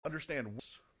understand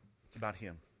it's about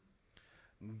Him.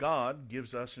 God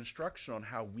gives us instruction on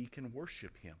how we can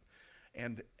worship Him.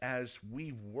 And as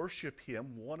we worship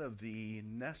Him, one of the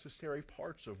necessary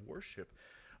parts of worship,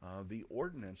 the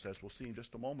ordinance, as we'll see in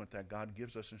just a moment, that God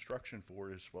gives us instruction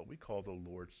for is what we call the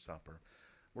Lord's Supper.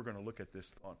 We're going to look at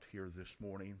this thought here this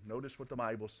morning. Notice what the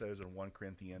Bible says in 1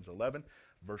 Corinthians 11,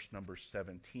 verse number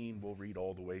 17. We'll read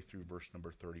all the way through verse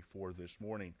number 34 this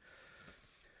morning.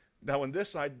 Now in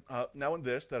this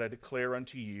that I declare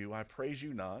unto you, I praise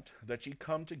you not, that ye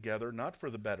come together not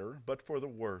for the better, but for the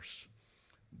worse.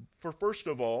 For first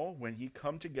of all, when ye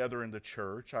come together in the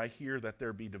church, I hear that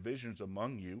there be divisions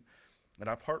among you, and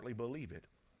I partly believe it.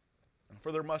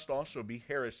 For there must also be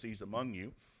heresies among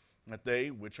you, that they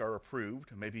which are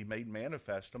approved may be made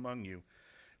manifest among you.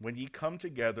 When ye come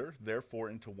together,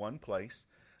 therefore, into one place,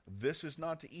 this is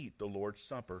not to eat the Lord's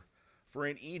Supper. For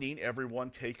in eating every one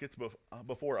taketh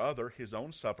before other his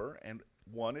own supper, and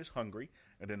one is hungry,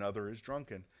 and another is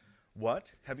drunken.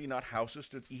 What? Have ye not houses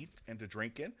to eat and to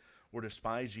drink in? Or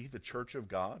despise ye the church of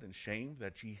God, and shame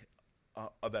that ye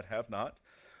that have not?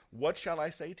 What shall I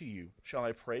say to you? Shall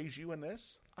I praise you in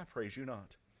this? I praise you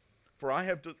not. For I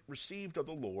have received of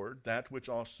the Lord that which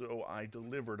also I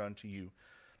delivered unto you,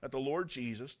 that the Lord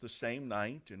Jesus, the same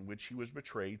night in which he was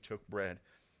betrayed, took bread.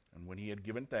 And when he had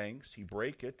given thanks, he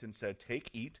brake it, and said, Take,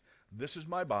 eat, this is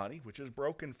my body, which is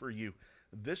broken for you.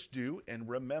 This do in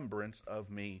remembrance of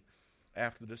me.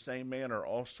 After the same manner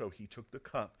also he took the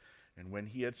cup, and when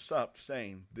he had supped,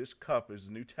 saying, This cup is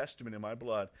the New Testament in my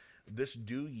blood. This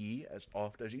do ye, as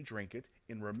oft as ye drink it,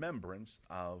 in remembrance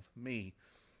of me.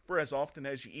 For as often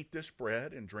as ye eat this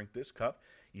bread and drink this cup,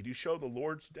 ye do show the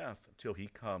Lord's death till he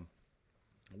come.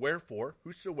 Wherefore,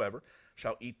 whosoever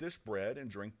shall eat this bread and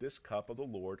drink this cup of the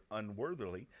Lord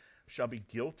unworthily shall be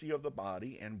guilty of the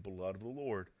body and blood of the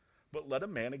Lord. But let a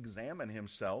man examine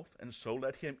himself, and so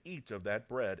let him eat of that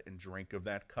bread and drink of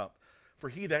that cup. For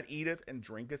he that eateth and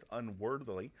drinketh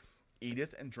unworthily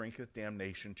eateth and drinketh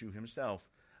damnation to himself,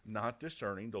 not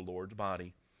discerning the Lord's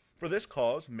body. For this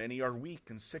cause many are weak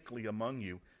and sickly among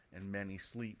you, and many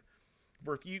sleep.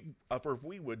 For if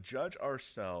we would judge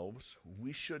ourselves,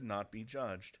 we should not be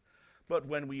judged. But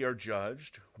when we are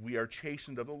judged, we are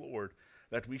chastened of the Lord,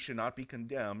 that we should not be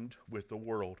condemned with the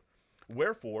world.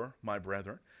 Wherefore, my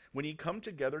brethren, when ye come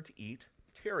together to eat,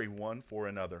 tarry one for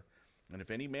another. And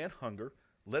if any man hunger,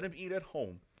 let him eat at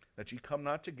home, that ye come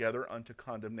not together unto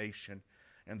condemnation.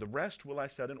 And the rest will I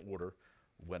set in order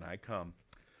when I come.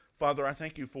 Father, I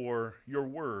thank you for your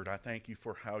word. I thank you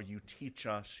for how you teach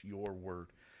us your word.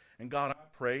 And God, I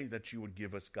pray that you would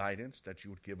give us guidance, that you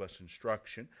would give us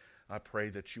instruction. I pray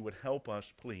that you would help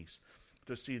us, please,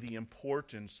 to see the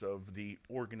importance of the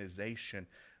organization,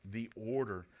 the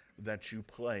order that you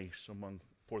place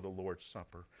for the Lord's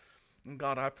Supper. And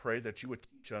God, I pray that you would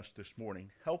teach us this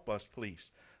morning. Help us, please,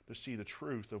 to see the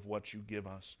truth of what you give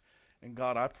us. And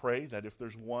God, I pray that if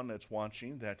there's one that's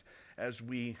watching, that as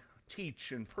we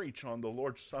teach and preach on the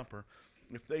Lord's Supper,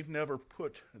 if they've never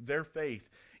put their faith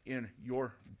in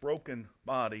your broken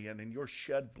body and in your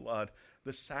shed blood,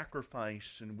 the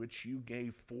sacrifice in which you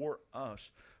gave for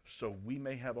us so we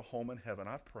may have a home in heaven,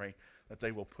 I pray that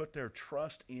they will put their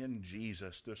trust in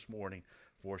Jesus this morning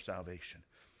for salvation.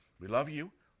 We love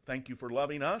you. Thank you for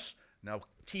loving us. Now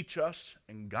teach us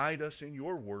and guide us in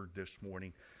your word this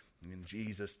morning. In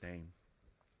Jesus' name,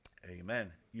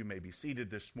 amen. You may be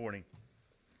seated this morning.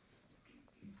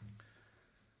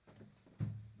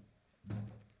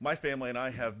 My family and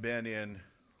I have been in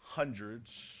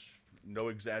hundreds, no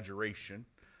exaggeration,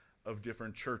 of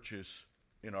different churches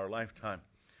in our lifetime.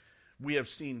 We have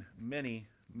seen many,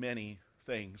 many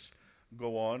things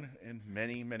go on in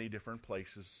many, many different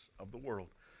places of the world.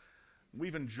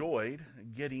 We've enjoyed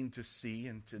getting to see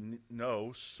and to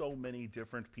know so many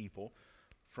different people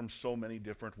from so many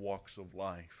different walks of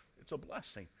life. It's a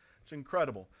blessing. It's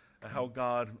incredible how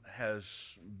God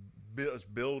is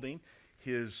building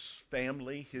his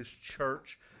family, his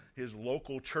church, his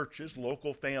local churches,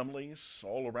 local families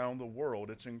all around the world.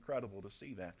 It's incredible to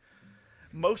see that.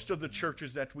 Most of the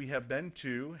churches that we have been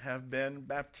to have been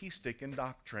Baptistic in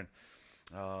doctrine.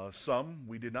 Some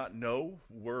we did not know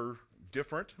were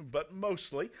different, but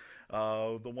mostly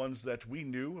the ones that we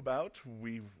knew about,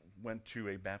 we went to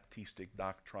a Baptistic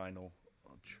doctrinal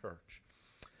church.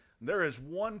 There is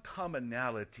one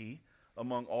commonality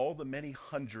among all the many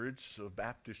hundreds of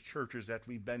Baptist churches that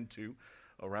we've been to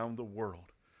around the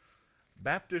world.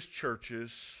 Baptist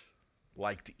churches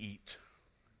like to eat.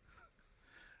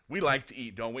 We like to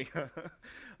eat, don't we?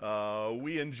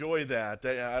 We enjoy that.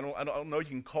 I don't know you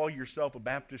can call yourself a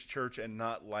Baptist church and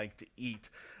not like to eat.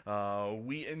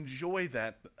 We enjoy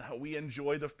that. We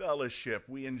enjoy the fellowship.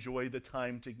 We enjoy the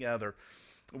time together.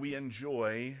 We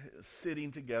enjoy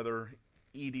sitting together,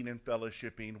 eating and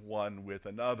fellowshipping one with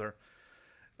another.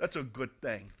 That's a good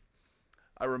thing.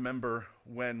 I remember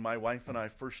when my wife and I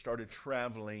first started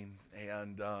traveling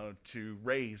and to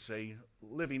raise a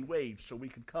living wage so we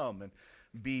could come and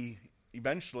be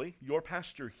eventually your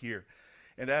pastor here.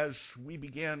 And as we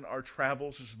began our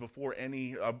travels, this is before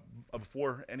any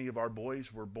of our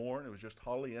boys were born. It was just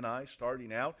Holly and I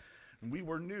starting out. And we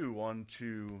were new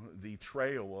onto the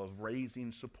trail of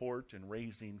raising support and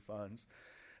raising funds.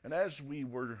 And as we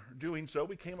were doing so,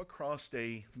 we came across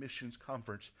a missions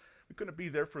conference. We couldn't be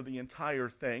there for the entire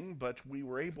thing, but we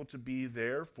were able to be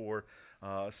there for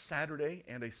Saturday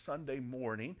and a Sunday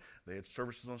morning. They had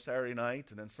services on Saturday night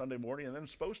and then Sunday morning, and then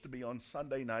supposed to be on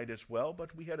Sunday night as well,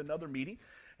 but we had another meeting,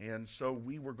 and so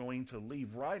we were going to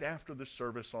leave right after the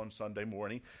service on Sunday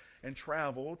morning and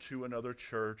travel to another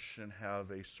church and have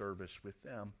a service with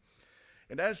them.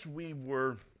 And as we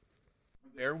were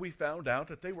there, we found out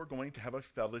that they were going to have a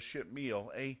fellowship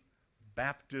meal, a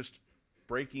Baptist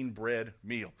breaking bread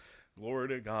meal. Glory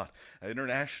to God. An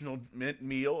international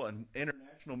meal, and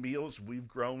international meals, we've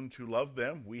grown to love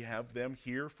them. We have them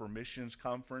here for Missions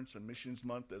Conference and Missions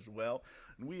Month as well.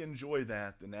 And we enjoy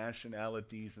that, the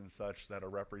nationalities and such that are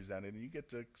represented. And you get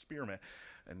to experiment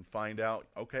and find out,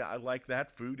 okay, I like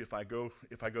that food if I go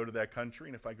to that country.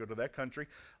 And if I go to that country,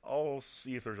 I'll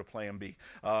see if there's a plan B.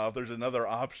 If there's another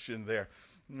option there.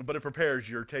 But it prepares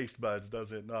your taste buds,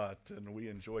 does it not? And we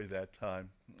enjoy that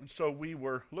time. So we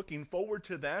were looking forward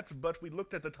to that, but we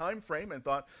looked at the time frame and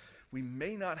thought we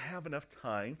may not have enough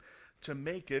time to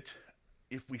make it,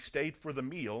 if we stayed for the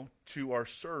meal, to our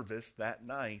service that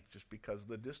night, just because of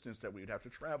the distance that we'd have to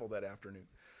travel that afternoon.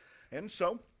 And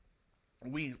so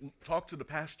we talked to the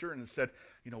pastor and said,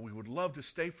 we would love to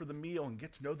stay for the meal and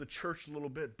get to know the church a little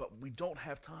bit, but we don't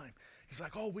have time. He's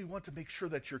like, we want to make sure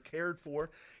that you're cared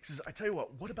for. He says, I tell you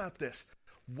what about this?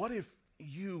 What if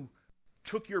you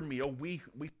took your meal, we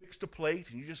fixed a plate,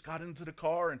 and you just got into the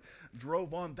car and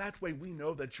drove on? That way we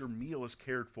know that your meal is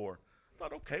cared for. I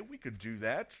thought, okay, we could do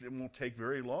that. It won't take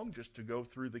very long just to go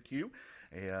through the queue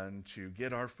and to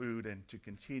get our food and to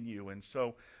continue. And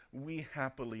so we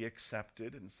happily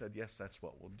accepted and said, yes, that's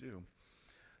what we'll do.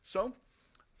 So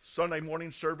Sunday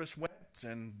morning service went,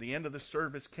 and the end of the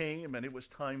service came, and it was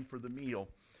time for the meal.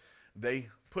 They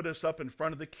put us up in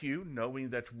front of the queue, knowing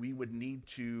that we would need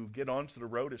to get onto the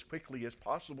road as quickly as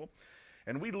possible.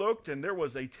 And we looked, and there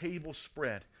was a table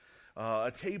spread,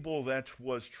 a table that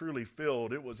was truly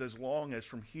filled. It was as long as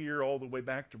from here all the way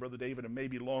back to Brother David and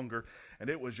maybe longer, and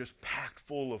it was just packed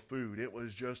full of food. It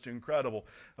was just incredible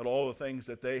at all the things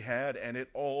that they had, and it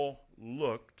all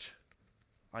looked,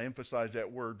 I emphasize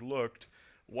that word, looked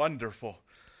wonderful.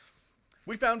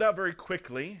 We found out very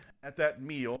quickly at that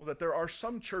meal that there are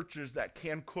some churches that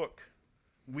can cook.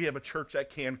 We have a church that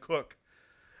can cook.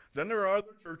 Then there are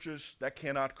other churches that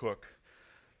cannot cook.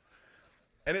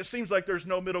 And it seems like there's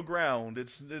no middle ground.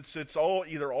 It's all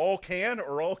either all can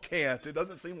or all can't. It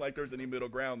doesn't seem like there's any middle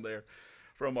ground there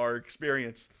from our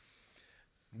experience.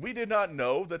 We did not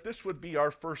know that this would be our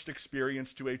first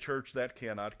experience to a church that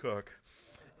cannot cook.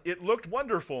 It looked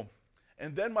wonderful.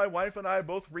 And then my wife and I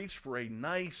both reached for a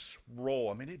nice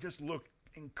roll. I mean, it just looked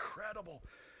incredible.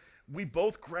 We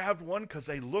both grabbed one because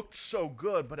they looked so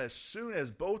good, but as soon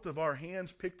as both of our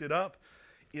hands picked it up,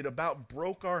 it about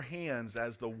broke our hands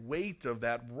as the weight of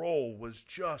that roll was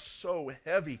just so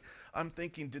heavy. I'm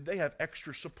thinking, did they have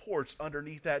extra supports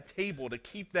underneath that table to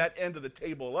keep that end of the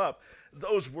table up?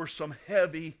 Those were some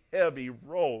heavy, heavy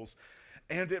rolls.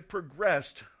 And it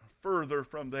progressed further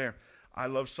from there. I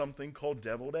love something called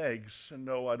deviled eggs. And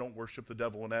no, I don't worship the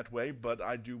devil in that way, but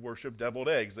I do worship deviled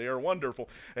eggs. They are wonderful.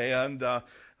 And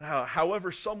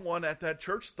however, someone at that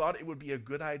church thought it would be a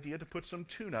good idea to put some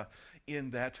tuna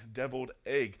in that deviled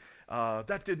egg.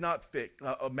 That did not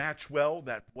match well.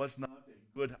 That was not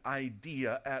a good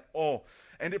idea at all.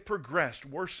 And it progressed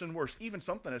worse and worse. Even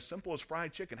something as simple as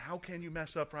fried chicken. How can you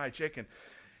mess up fried chicken?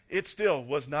 It still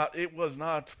was not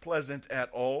pleasant at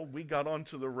all. We got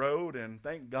onto the road, and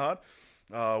thank God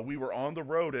we were on the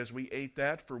road as we ate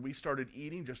that, for we started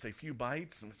eating just a few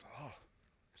bites, and we thought,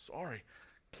 sorry,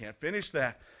 can't finish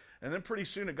that. And then pretty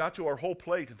soon it got to our whole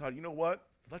plate, and thought, you know what?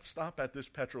 Let's stop at this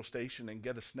petrol station and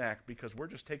get a snack, because we're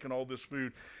just taking all this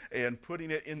food and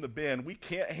putting it in the bin. We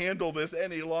can't handle this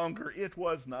any longer. It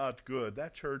was not good.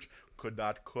 That church could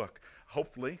not cook.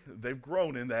 Hopefully, they've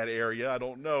grown in that area. I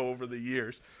don't know over the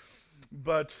years.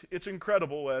 But it's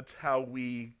incredible at how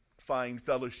we find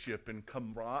fellowship and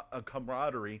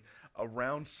camaraderie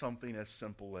around something as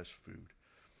simple as food.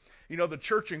 You know, the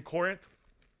church in Corinth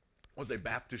was a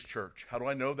Baptist church. How do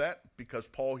I know that? Because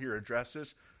Paul here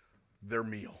addresses their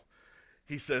meal.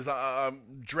 He says, I'm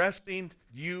dressing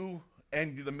you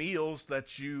and the meals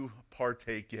that you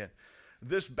partake in.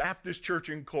 This Baptist church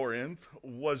in Corinth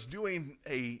was doing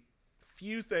a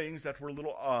few things that were a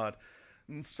little odd,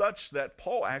 and such that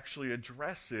Paul actually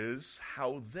addresses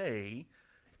how they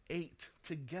ate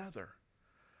together.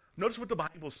 Notice what the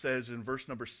Bible says in verse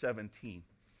number 17.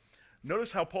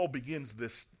 Notice how Paul begins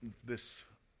this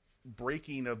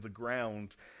breaking of the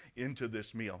ground into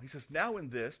this meal. He says, now in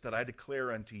this that I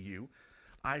declare unto you,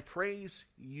 I praise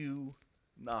you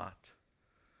not.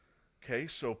 Okay,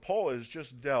 so Paul has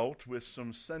just dealt with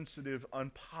some sensitive,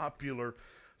 unpopular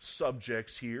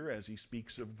subjects here as he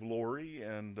speaks of glory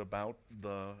and about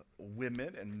the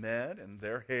women and men and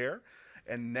their hair.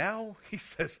 And now he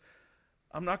says,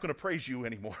 I'm not going to praise you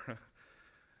anymore.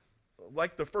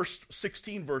 Like the first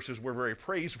 16 verses were very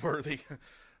praiseworthy.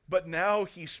 But now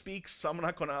he speaks, I'm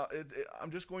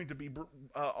just going to be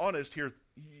honest here.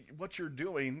 What you're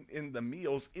doing in the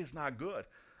meals is not good.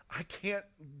 I can't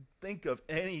think of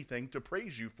anything to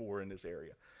praise you for in this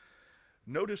area.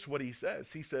 Notice what he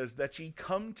says. He says that ye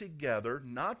come together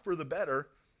not for the better,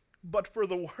 but for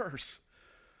the worse.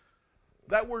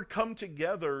 That word come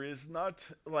together is not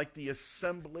like the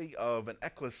assembly of an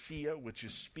ecclesia, which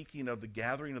is speaking of the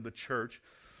gathering of the church,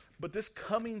 but this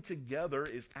coming together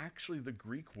is actually the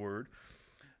Greek word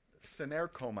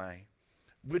synerkomai,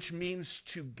 which means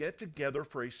to get together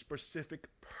for a specific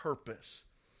purpose.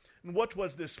 And what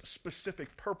was this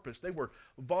specific purpose? They were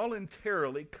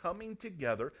voluntarily coming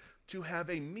together to have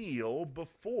a meal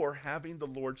before having the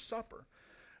Lord's Supper.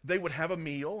 They would have a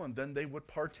meal, and then they would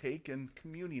partake in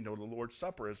communion or the Lord's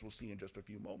Supper, as we'll see in just a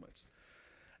few moments.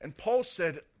 And Paul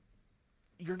said,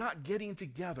 you're not getting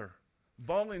together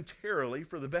voluntarily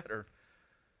for the better.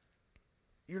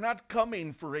 You're not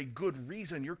coming for a good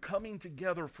reason. You're coming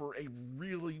together for a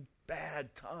really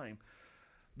bad time.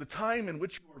 The time in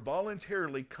which you are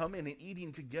voluntarily coming and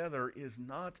eating together is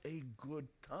not a good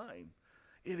time.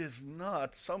 It is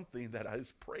not something that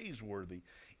is praiseworthy.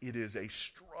 It is a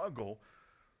struggle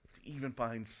to even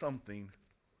find something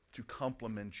to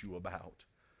compliment you about.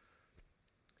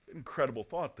 Incredible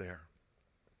thought there.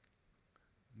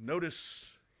 Notice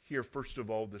here, first of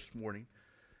all, this morning,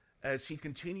 as he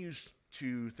continues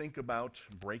to think about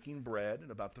breaking bread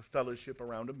and about the fellowship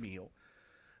around a meal,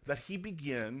 that he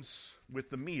begins with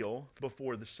the meal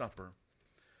before the supper.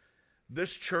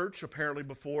 This church, apparently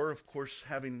before, of course,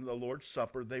 having the Lord's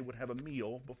Supper, they would have a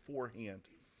meal beforehand.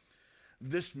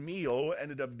 This meal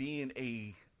ended up being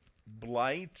a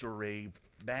blight or a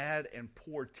bad and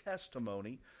poor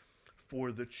testimony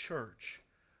for the church.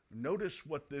 Notice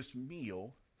what this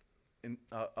meal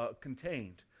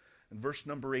contained. In verse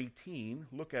number 18,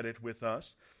 look at it with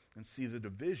us and see the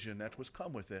division that was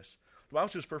come with this. The Bible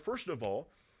says, for first of all,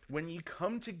 when ye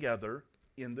come together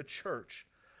in the church,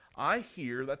 I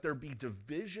hear that there be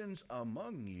divisions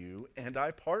among you, and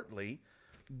I partly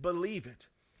believe it.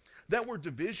 That word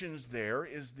divisions there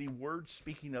is the word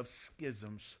speaking of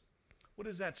schisms. What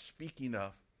is that speaking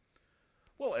of?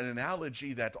 Well, an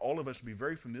analogy that all of us will be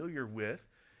very familiar with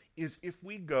is if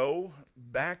we go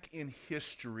back in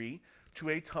history to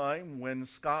a time when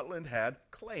Scotland had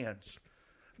clans.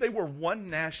 They were one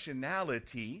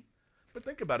nationality, but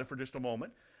think about it for just a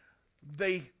moment.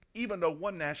 Even though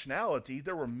one nationality,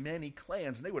 there were many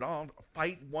clans, and they would all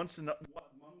fight one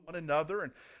another,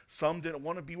 and some didn't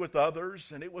want to be with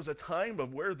others, and it was a time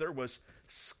of where there was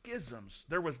schisms,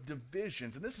 there was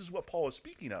divisions, and this is what Paul is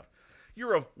speaking of.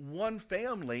 You're of one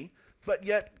family, but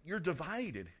yet you're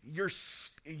divided.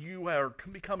 You are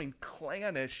becoming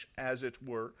clannish, as it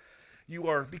were. You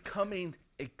are becoming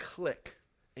a clique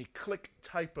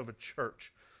type of a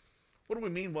church. What do we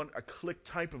mean a clique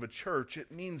type of a church?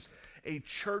 It means a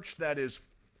church that is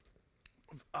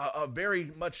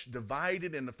very much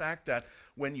divided in the fact that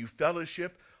when you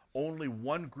fellowship, only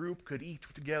one group could eat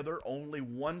together, only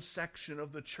one section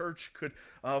of the church could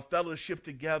fellowship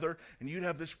together, and you'd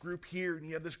have this group here, and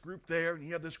you have this group there, and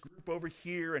you have this group over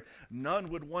here, and none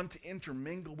would want to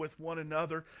intermingle with one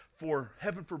another, for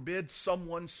heaven forbid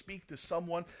someone speak to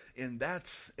someone in that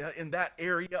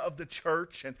area of the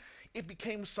church. And it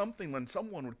became something when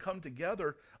someone would come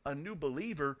together, a new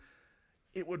believer,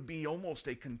 it would be almost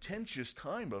a contentious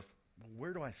time of,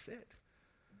 where do I sit?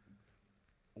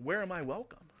 Where am I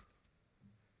welcome?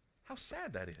 How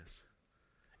sad that is.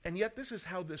 And yet this is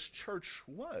how this church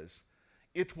was.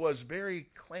 It was very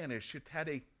clannish. It had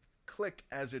a clique,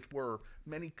 as it were,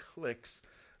 many cliques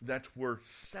that were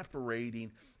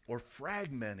separating or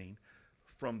fragmenting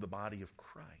from the body of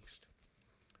Christ.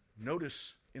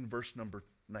 Notice in verse number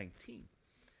 19,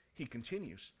 he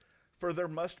continues, "For there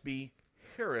must be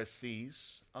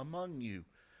heresies among you,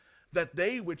 that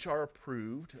they which are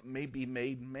approved may be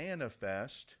made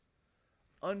manifest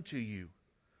unto you."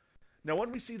 Now,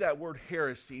 when we see that word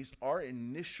heresies, our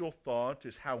initial thought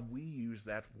is how we use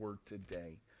that word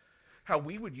today. How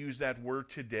we would use that word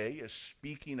today is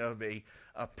speaking of a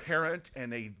apparent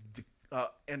and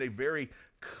a very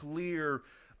clear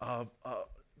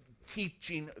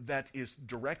teaching that is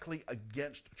directly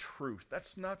against truth.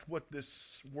 That's not what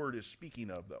this word is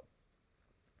speaking of, though.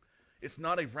 It's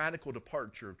not a radical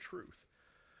departure of truth,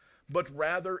 but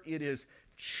rather it is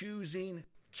choosing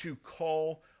to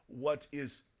call what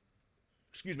is,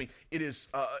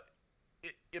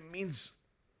 it means,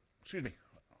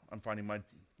 I'm finding my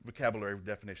vocabulary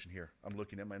definition here. I'm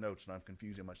looking at my notes and I'm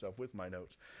confusing myself with my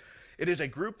notes. It is a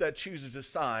group that chooses to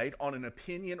side on an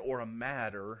opinion or a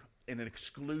matter in an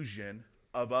exclusion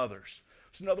of others.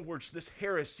 So in other words, this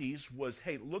heresies was,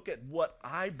 hey, look at what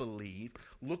I believe,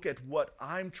 look at what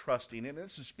I'm trusting in. And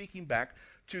this is speaking back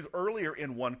to earlier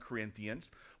in 1 Corinthians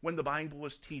when the Bible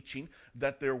was teaching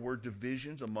that there were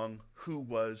divisions among who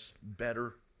was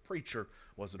better preacher.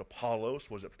 Was it Apollos?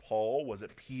 Was it Paul? Was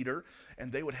it Peter?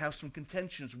 And they would have some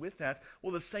contentions with that.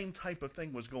 Well, the same type of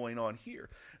thing was going on here.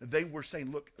 They were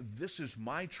saying, look, this is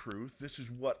my truth. This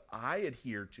is what I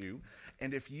adhere to.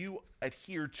 And if you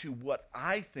adhere to what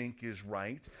I think is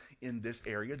right in this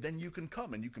area, then you can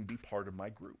come and you can be part of my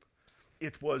group.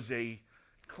 It was a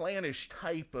clannish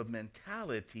type of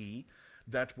mentality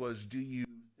that was, do you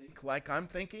think like I'm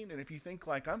thinking? And if you think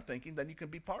like I'm thinking, then you can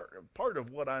be part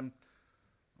of what I'm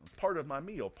part of my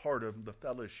meal, part of the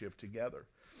fellowship together.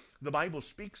 The Bible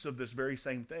speaks of this very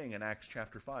same thing in Acts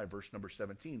chapter 5, verse number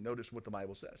 17. Notice what the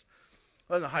Bible says.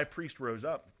 Then the high priest rose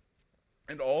up,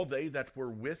 and all they that were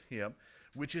with him,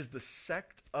 which is the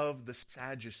sect of the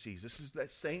Sadducees. This is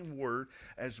that same word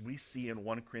as we see in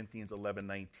 1 Corinthians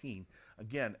 11:19.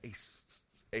 Again,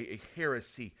 a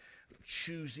heresy,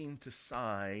 choosing to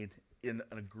side in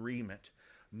an agreement.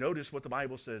 Notice what the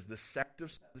Bible says, the sect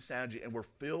of the Sadducees, and were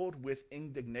filled with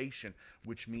indignation,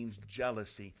 which means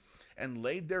jealousy, and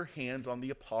laid their hands on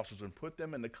the apostles and put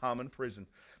them in the common prison.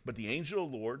 But the angel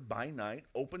of the Lord by night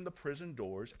opened the prison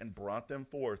doors and brought them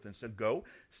forth and said, "Go,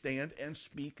 stand and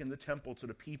speak in the temple to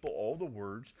the people all the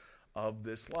words of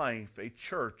this life." A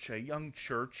church, a young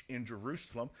church in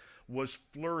Jerusalem, was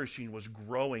flourishing, was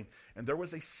growing, and there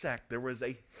was a sect, there was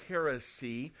a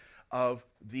heresy of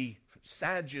the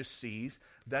Sadducees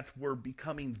that were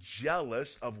becoming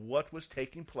jealous of what was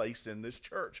taking place in this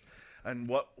church and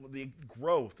what the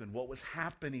growth and what was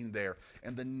happening there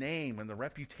and the name and the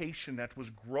reputation that was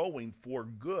growing for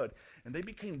good. And they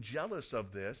became jealous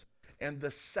of this, and the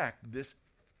sect, this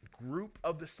group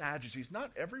of the Sadducees,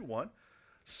 not everyone,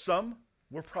 some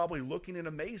were probably looking in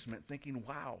amazement thinking,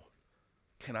 wow,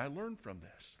 can I learn from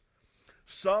this?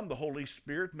 Some, the Holy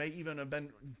Spirit may even have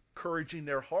been encouraging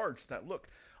their hearts that, look,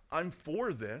 I'm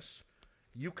for this.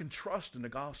 You can trust in the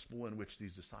gospel in which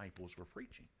these disciples were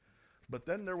preaching. But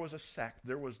then there was a sect.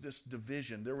 There was this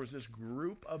division. There was this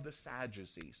group of the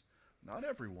Sadducees. Not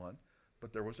everyone,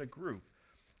 but there was a group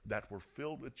that were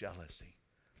filled with jealousy.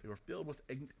 They were filled with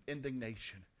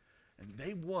indignation. And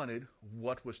they wanted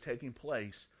what was taking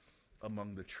place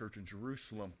among the church in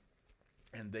Jerusalem.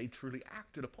 And they truly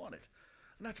acted upon it.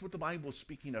 And that's what the Bible is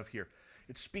speaking of here.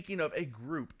 It's speaking of a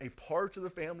group, a part of the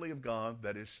family of God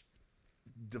that is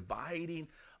dividing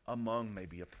among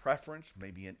maybe a preference,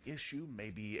 maybe an issue,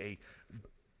 maybe a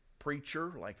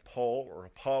preacher like Paul or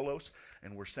Apollos.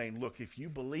 And we're saying, look, if you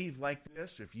believe like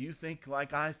this, if you think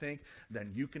like I think,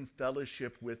 then you can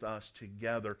fellowship with us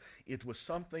together. It was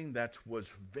something that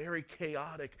was very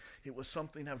chaotic. It was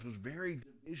something that was very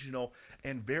divisional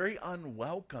and very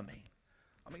unwelcoming.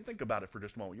 I mean, think about it for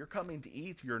just a moment. You're coming to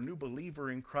eat. You're a new believer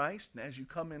in Christ. And as you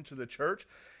come into the church,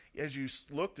 as you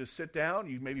look to sit down,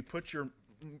 you maybe put your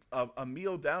a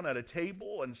meal down at a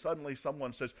table, and suddenly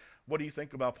someone says, "What do you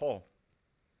think about Paul?"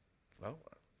 Well,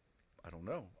 I don't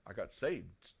know. I got saved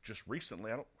just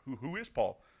recently. Who is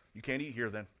Paul? You can't eat here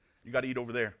then. You got to eat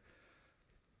over there.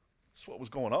 That's what was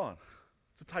going on.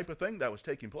 It's the type of thing that was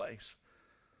taking place.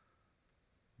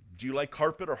 Do you like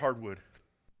carpet or hardwood?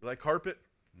 You like carpet?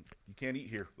 You can't eat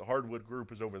here. The hardwood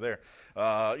group is over there.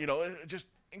 Just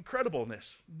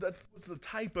incredibleness. That was the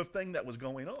type of thing that was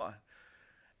going on.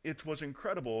 It was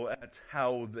incredible at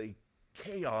how the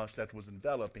chaos that was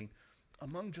enveloping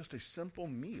among just a simple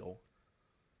meal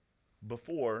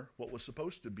before what was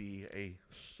supposed to be a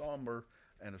somber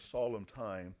and a solemn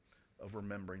time of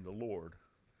remembering the Lord.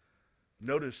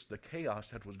 Notice the chaos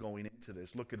that was going into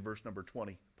this. Look at verse number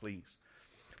 20, please.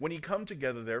 When ye come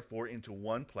together, therefore, into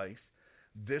one place,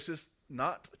 this is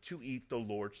not to eat the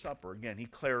Lord's Supper. Again, he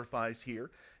clarifies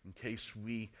here, in case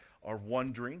we are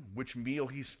wondering which meal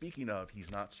he's speaking of.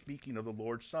 He's not speaking of the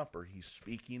Lord's Supper. He's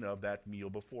speaking of that meal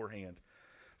beforehand.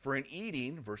 For in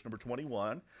eating, verse number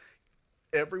 21,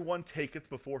 everyone taketh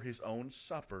before his own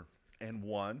supper, and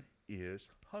one is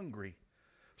hungry.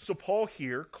 So Paul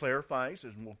here clarifies,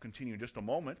 and we'll continue in just a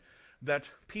moment, that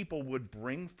people would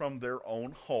bring from their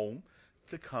own home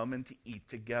to come and to eat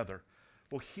together.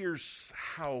 Well, here's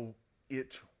how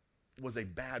it was a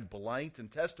bad blight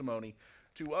and testimony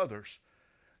to others.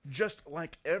 Just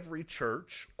like every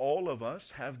church, all of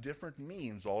us have different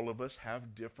means. All of us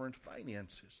have different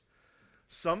finances.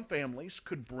 Some families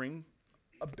could bring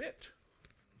a bit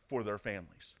for their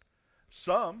families.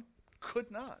 Some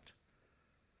could not.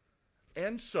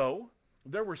 And so,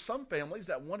 there were some families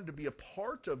that wanted to be a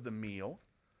part of the meal,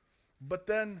 but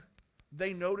then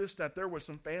they noticed that there were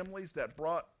some families that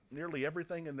brought nearly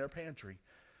everything in their pantry,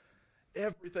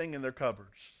 everything in their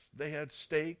cupboards. They had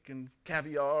steak and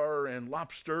caviar and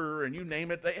lobster and you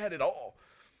name it, they had it all.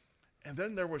 And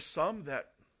then there were some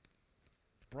that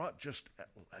brought just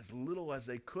as little as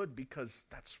they could because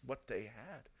that's what they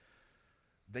had.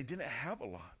 They didn't have a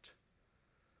lot.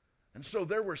 And so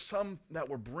there were some that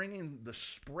were bringing the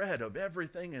spread of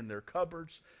everything in their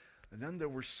cupboards, and then there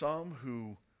were some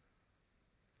who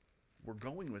were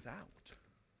going without,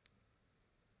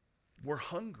 were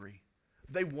hungry.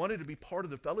 They wanted to be part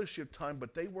of the fellowship time,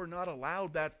 but they were not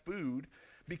allowed that food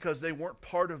because they weren't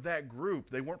part of that group.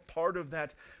 They weren't part of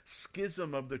that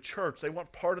schism of the church. They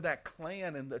weren't part of that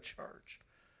clan in the church.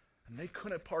 And they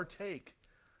couldn't partake.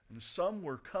 And some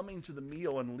were coming to the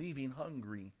meal and leaving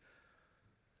hungry.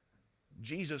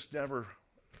 Jesus never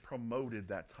promoted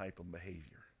that type of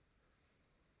behavior.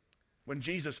 When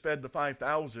Jesus fed the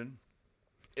 5,000,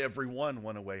 everyone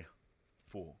went away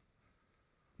full.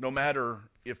 No matter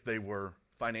if they were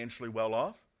financially well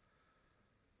off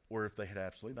or if they had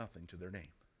absolutely nothing to their name.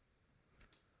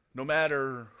 No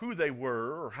matter who they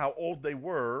were or how old they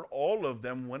were, all of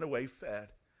them went away fed.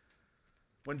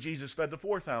 When Jesus fed the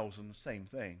 4,000, the same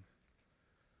thing.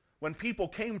 When people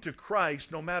came to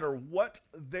Christ, no matter what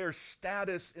their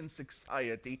status in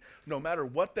society, no matter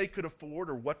what they could afford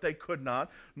or what they could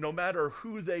not, no matter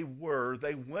who they were,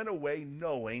 they went away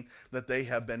knowing that they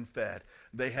have been fed.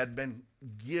 They had been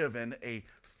given a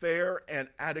fair and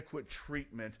adequate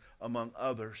treatment among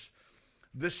others.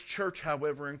 This church,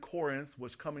 however, in Corinth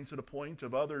was coming to the point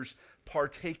of others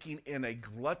partaking in a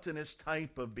gluttonous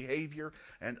type of behavior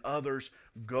and others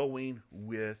going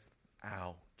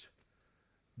without.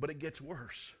 But it gets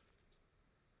worse.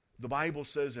 The Bible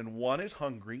says, and one is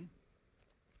hungry,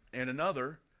 and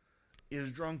another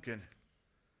is drunken.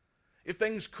 If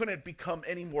things couldn't become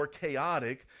any more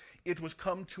chaotic, it was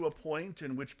come to a point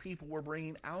in which people were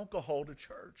bringing alcohol to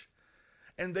church.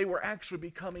 And they were actually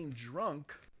becoming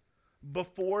drunk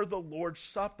before the Lord's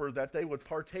Supper that they would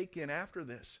partake in after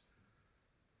this.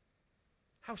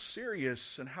 How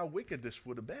serious and how wicked this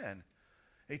would have been.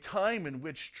 A time in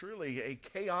which truly a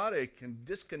chaotic and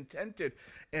discontented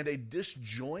and a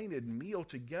disjointed meal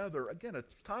together, again, a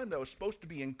time that was supposed to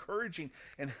be encouraging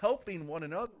and helping one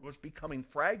another, was becoming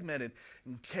fragmented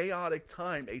and chaotic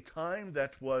time. A time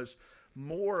that was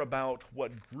more about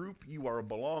what group you are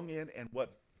belonging in and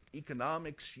what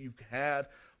economics you had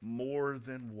more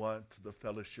than what the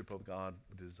fellowship of God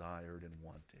desired and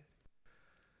wanted.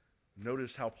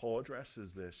 Notice how Paul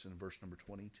addresses this in verse number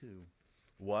 22.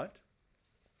 What?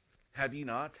 Have ye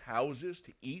not houses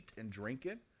to eat and drink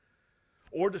in?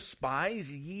 Or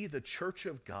despise ye the church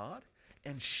of God,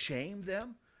 and shame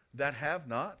them that have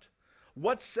not?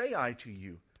 What say I to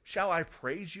you? Shall I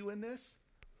praise you in this?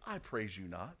 I praise you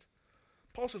not.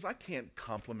 Paul says, I can't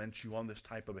compliment you on this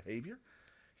type of behavior.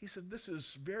 He said, this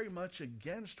is very much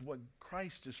against what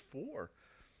Christ is for.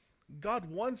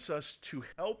 God wants us to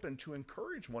help and to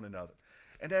encourage one another.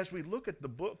 And as we look at the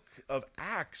book of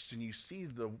Acts and you see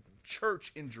the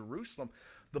church in Jerusalem,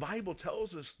 the Bible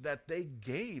tells us that they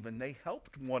gave and they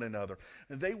helped one another.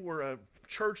 And they were a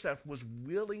church that was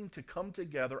willing to come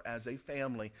together as a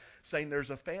family, saying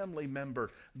there's a family member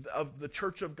of the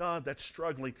church of God that's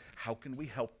struggling. How can we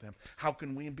help them? How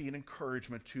can we be an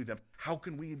encouragement to them? How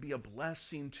can we be a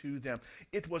blessing to them?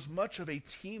 It was much of a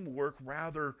teamwork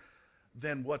rather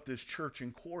than what this church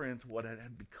in Corinth, what it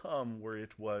had become, where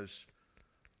it was,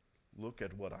 look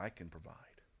at what I can provide.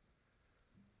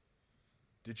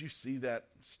 Did you see that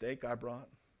steak I brought?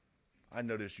 I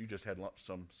noticed you just had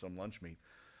some lunch meat.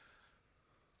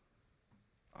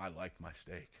 I like my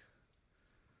steak.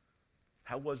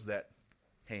 How was that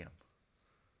ham?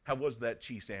 How was that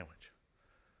cheese sandwich?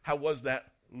 How was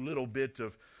that little bit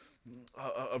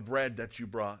of bread that you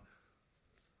brought?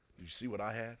 Did you see what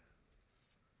I had?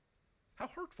 How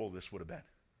hurtful this would have been.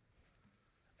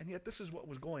 And yet this is what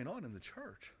was going on in the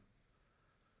church.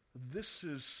 This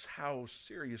is how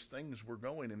serious things were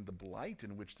going and the blight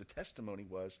in which the testimony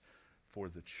was for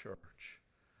the church.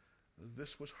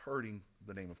 This was hurting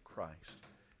the name of Christ.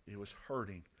 It was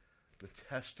hurting the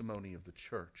testimony of the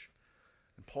church.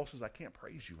 And Paul says, I can't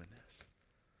praise you in this.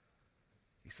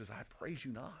 He says, I praise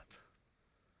you not.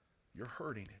 You're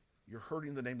hurting it. You're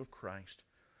hurting the name of Christ.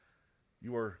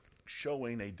 You are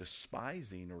showing a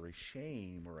despising or a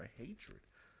shame or a hatred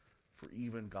for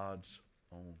even God's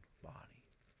own body.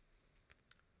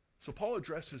 So Paul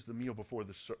addresses the meal before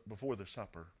the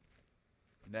supper.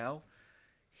 Now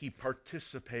he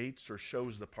participates or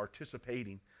shows the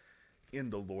participating in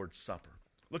the Lord's Supper.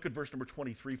 Look at verse number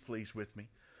 23, please, with me.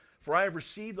 For I have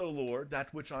received of the Lord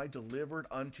that which I delivered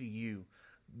unto you,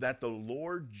 that the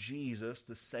Lord Jesus,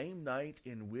 the same night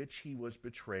in which he was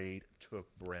betrayed, took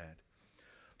bread.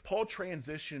 Paul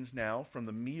transitions now from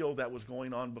the meal that was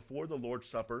going on before the Lord's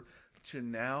Supper to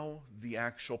now the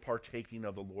actual partaking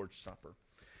of the Lord's Supper.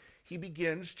 He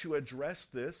begins to address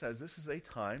this as this is a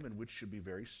time in which should be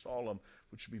very solemn,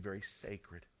 which should be very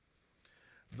sacred.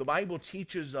 The Bible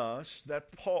teaches us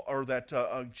that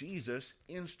Jesus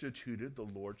instituted the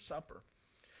Lord's Supper.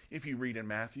 If you read in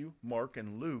Matthew, Mark,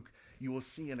 and Luke, you will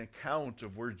see an account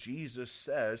of where Jesus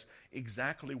says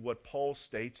exactly what Paul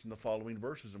states in the following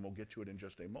verses, and we'll get to it in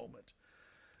just a moment.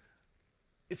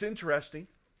 It's interesting,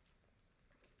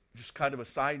 just kind of a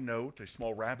side note, a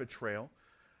small rabbit trail,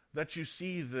 that you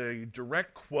see the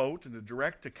direct quote and the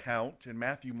direct account in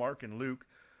Matthew, Mark, and Luke.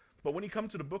 But when you come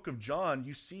to the book of John,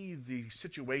 you see the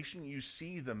situation, you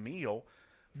see the meal,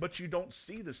 but you don't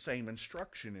see the same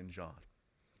instruction in John.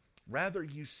 Rather,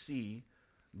 you see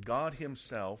God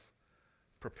himself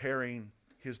preparing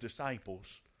his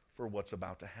disciples for what's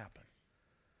about to happen.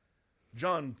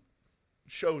 John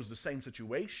shows the same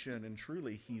situation, and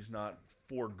truly he's not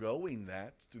foregoing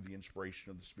that through the inspiration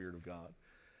of the Spirit of God.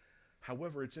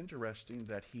 However, it's interesting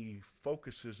that he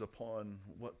focuses upon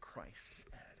what Christ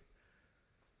said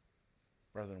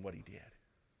rather than what he did.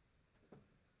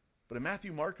 But in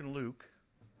Matthew, Mark, and Luke,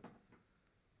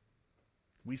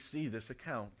 we see this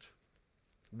account.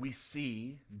 We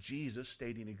see Jesus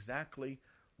stating exactly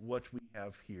what we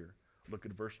have here. Look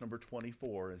at verse number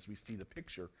 24 as we see the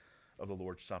picture of the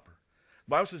Lord's Supper.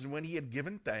 The Bible says, when he had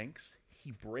given thanks,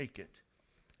 he brake it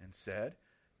and said,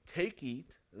 take,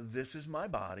 eat, this is my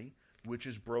body, which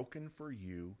is broken for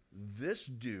you. This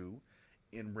do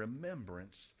in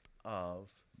remembrance of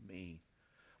me.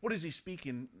 What is he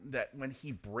speaking that when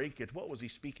he brake it, what was he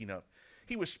speaking of?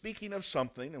 He was speaking of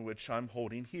something in which I'm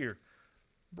holding here,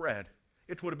 bread.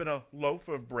 It would have been a loaf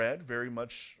of bread, very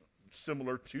much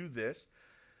similar to this.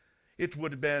 It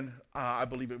would have been, I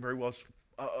believe it very well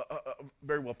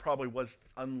probably was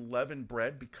unleavened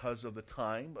bread because of the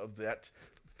time of that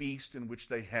feast in which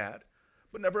they had.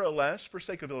 But nevertheless, for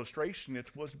sake of illustration,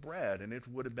 it was bread, and it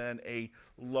would have been a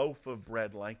loaf of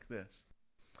bread like this.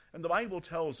 And the Bible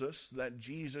tells us that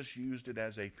Jesus used it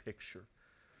as a picture,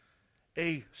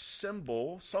 a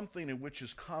symbol, something in which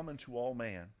is common to all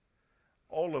man.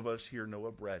 All of us here know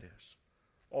what bread is.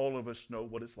 All of us know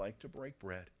what it's like to break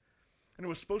bread. And it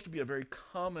was supposed to be a very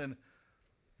common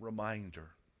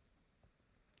reminder,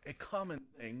 a common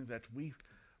thing that we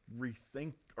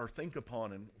rethink or think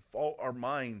upon, and our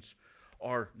minds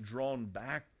are drawn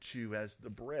back to as the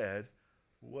bread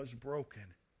was broken.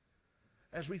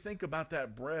 As we think about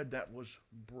that bread that was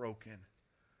broken,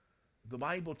 the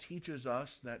Bible teaches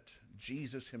us that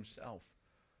Jesus himself,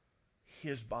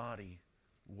 his body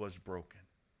was broken.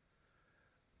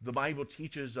 The Bible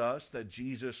teaches us that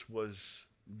Jesus was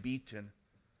beaten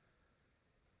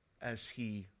as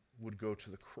he would go to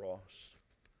the cross.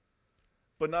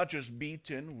 But not just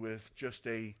beaten with just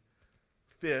a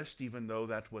fist, even though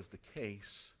that was the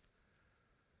case,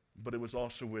 but it was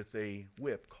also with a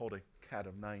whip called a cat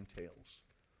of nine tails.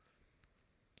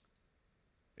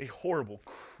 A horrible,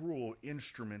 cruel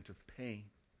instrument of pain.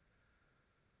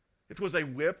 It was a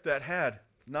whip that had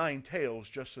 9 tails,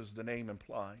 just as the name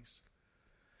implies.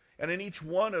 And in each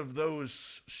one of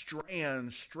those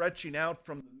strands stretching out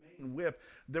from the main whip,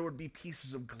 there would be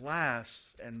pieces of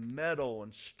glass and metal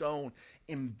and stone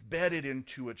embedded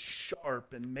into it,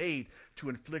 sharp and made to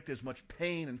inflict as much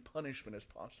pain and punishment as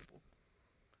possible.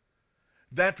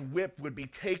 That whip would be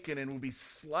taken and would be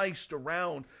sliced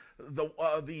around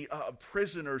the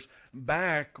prisoner's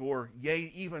back, or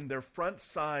yea, even their front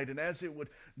side. And as it would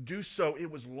do so,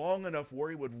 it was long enough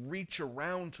where it would reach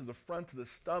around to the front of the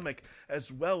stomach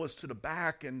as well as to the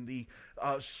back. And the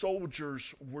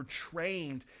soldiers were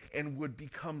trained and would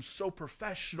become so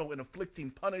professional in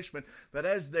inflicting punishment that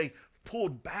as they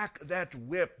pulled back that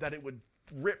whip, that it would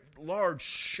rip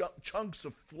large chunks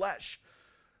of flesh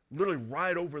literally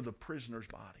right over the prisoner's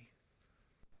body.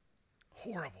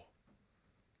 Horrible.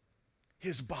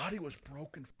 His body was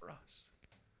broken for us.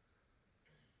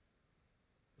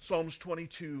 Psalms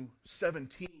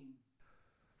 22:17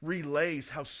 relays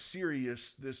how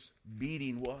serious this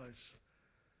beating was.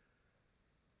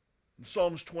 In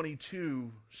Psalms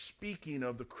 22, speaking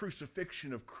of the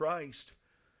crucifixion of Christ,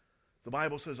 the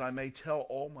Bible says, I may tell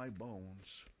all my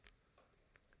bones,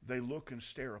 they look and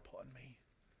stare upon me.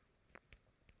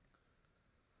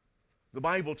 The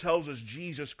Bible tells us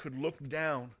Jesus could look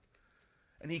down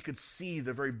and he could see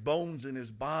the very bones in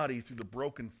his body through the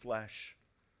broken flesh,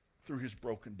 through his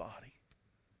broken body.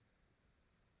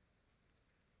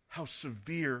 How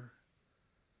severe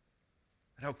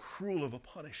and how cruel of a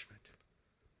punishment.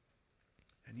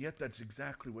 And yet that's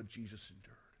exactly what Jesus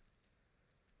endured.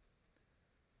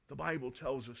 The Bible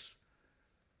tells us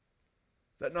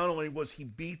that not only was he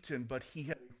beaten, but he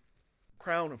had a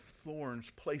crown of thorns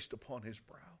placed upon his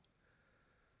brow.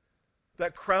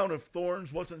 That crown of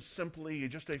thorns wasn't simply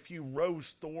just a few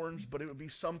rose thorns, but it would be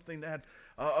something that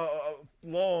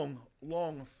long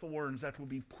thorns that would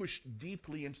be pushed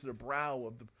deeply into the brow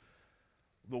of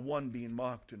the one being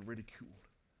mocked and ridiculed.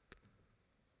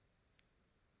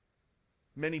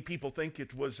 Many people think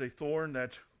it was a thorn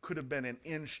that could have been 1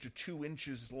 inch to 2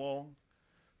 inches long.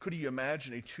 Could you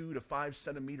imagine a 2 to 5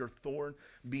 centimeter thorn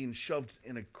being shoved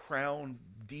in a crown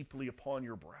deeply upon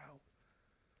your brow?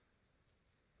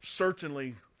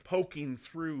 Certainly poking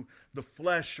through the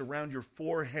flesh around your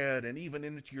forehead and even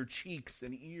into your cheeks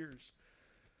and ears.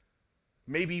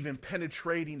 Maybe even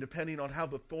penetrating, depending on how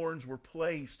the thorns were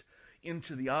placed,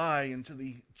 into the eye, into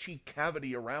the cheek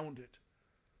cavity around it.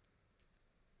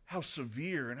 How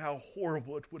severe and how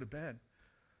horrible it would have been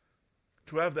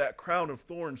to have that crown of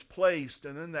thorns placed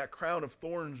and then that crown of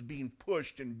thorns being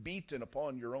pushed and beaten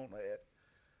upon your own head.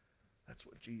 That's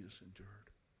what Jesus endured.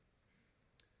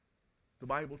 The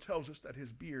Bible tells us that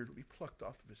his beard would be plucked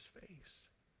off of his face.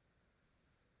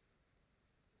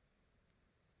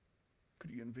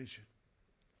 Could you envision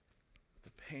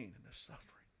the pain and the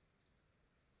suffering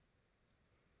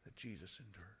that Jesus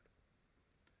endured?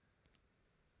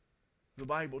 The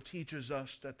Bible teaches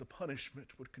us that the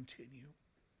punishment would continue.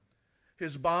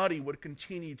 His body would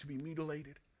continue to be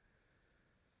mutilated.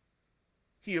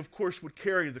 He, of course, would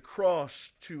carry the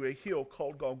cross to a hill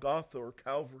called Golgotha or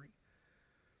Calvary.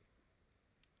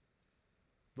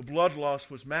 The blood loss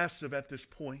was massive at this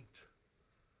point.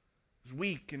 It was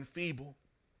weak and feeble.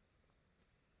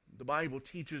 The Bible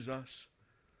teaches us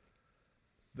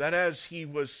that as he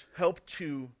was helped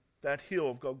to that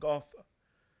hill of Golgotha,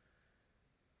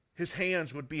 his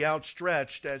hands would be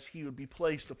outstretched as he would be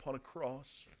placed upon a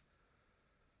cross,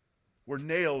 where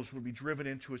nails would be driven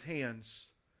into his hands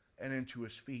and into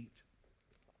his feet,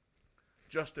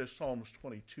 just as Psalms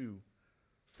 22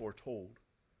 foretold.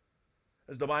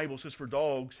 As the Bible says, for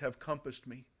dogs have compassed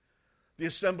me, the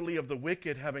assembly of the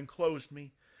wicked have enclosed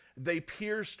me. They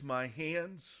pierced my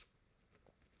hands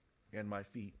and my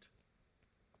feet.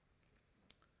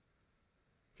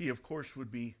 He, of course,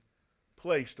 would be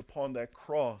placed upon that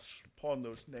cross, upon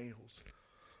those nails.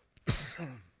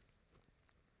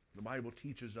 The Bible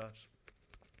teaches us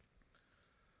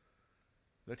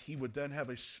that he would then have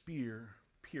a spear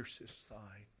pierce his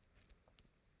thigh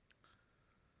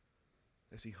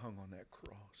as he hung on that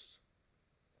cross.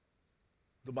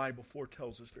 The Bible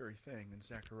foretells this very thing in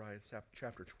Zechariah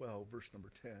chapter 12, verse number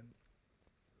 10.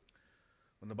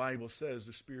 When the Bible says,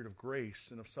 the Spirit of grace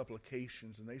and of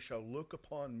supplications, and they shall look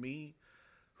upon me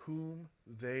whom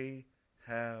they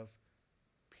have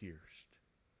pierced.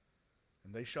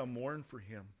 And they shall mourn for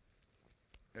him,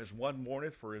 as one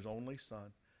mourneth for his only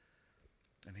son.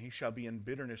 And he shall be in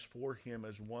bitterness for him,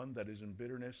 as one that is in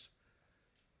bitterness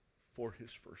for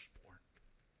his firstborn.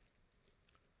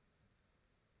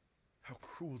 How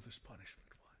cruel this punishment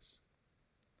was.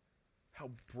 How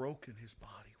broken his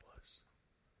body was.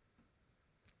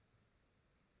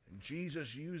 And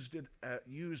Jesus used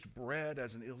bread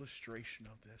as an illustration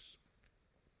of this,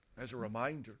 as a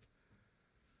reminder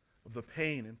of the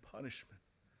pain and punishment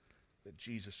that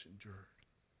Jesus endured.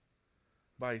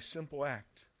 By a simple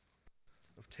act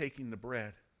of taking the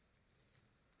bread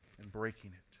and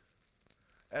breaking it.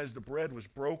 As the bread was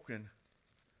broken,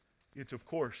 it, of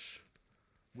course,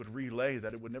 would relay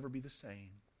that it would never be the same.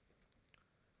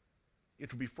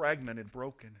 It would be fragmented,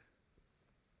 broken.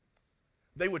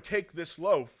 They would take this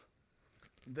loaf,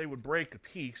 they would break a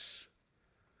piece,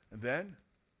 and then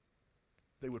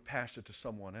they would pass it to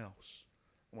someone else.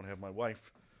 I want to have my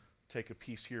wife take a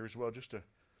piece here as well, just to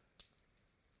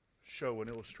show an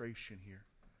illustration here.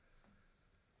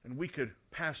 And we could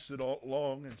pass it all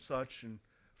along and such and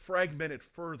fragment it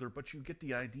further, but you get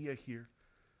the idea here.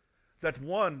 That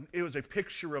one, it was a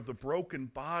picture of the broken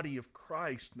body of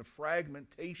Christ and the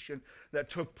fragmentation that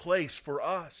took place for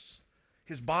us.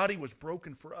 His body was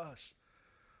broken for us.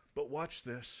 But watch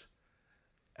this.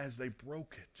 As they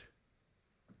broke it,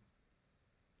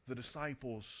 the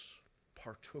disciples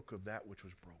partook of that which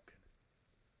was broken.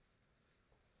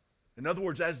 In other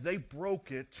words, as they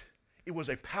broke it, it was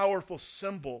a powerful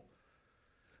symbol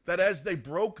that as they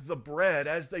broke the bread,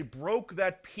 as they broke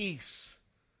that piece,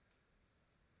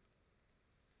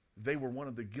 they were one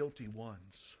of the guilty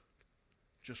ones,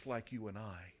 just like you and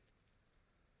I,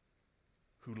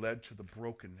 who led to the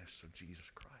brokenness of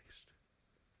Jesus Christ.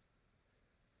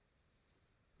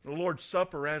 The Lord's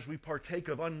Supper, as we partake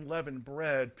of unleavened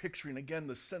bread, picturing again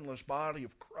the sinless body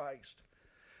of Christ,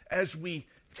 as we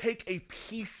take a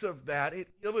piece of that, it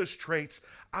illustrates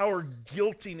our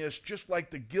guiltiness, just like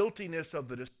the guiltiness of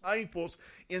the disciples,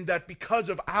 in that because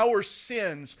of our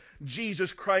sins,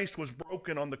 Jesus Christ was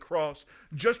broken on the cross.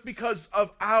 Just because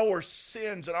of our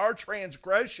sins and our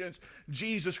transgressions,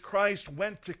 Jesus Christ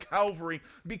went to Calvary.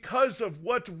 Because of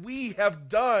what we have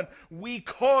done, we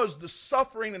caused the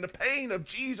suffering and the pain of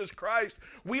Jesus Christ.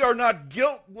 We are not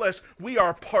guiltless, we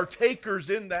are partakers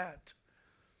in that.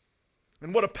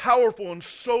 And what a powerful and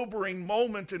sobering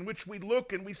moment in which we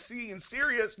look and we see in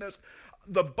seriousness,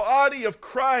 the body of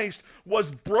Christ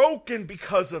was broken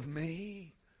because of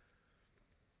me.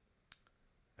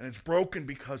 And it's broken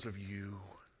because of you.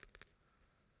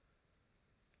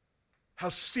 How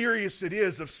serious it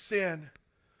is of sin.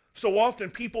 So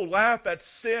often people laugh at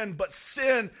sin, but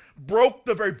sin broke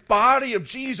the very body of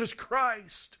Jesus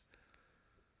Christ.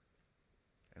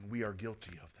 And we are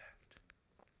guilty of that.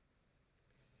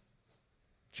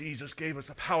 Jesus gave us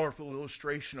a powerful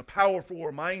illustration, a powerful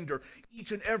reminder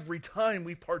each and every time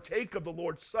we partake of the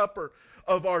Lord's Supper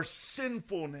of our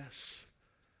sinfulness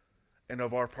and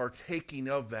of our partaking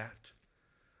of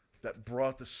that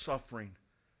brought the suffering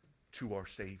to our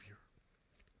Savior.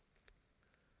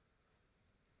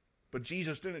 But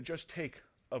Jesus didn't just take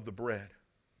of the bread.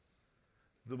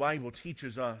 The Bible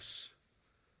teaches us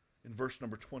in verse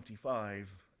number 25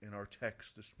 in our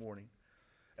text this morning,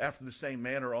 after the same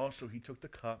manner also he took the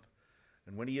cup,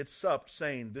 and when he had supped,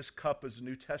 saying, This cup is the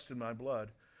New Testament in my blood.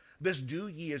 This do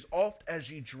ye as oft as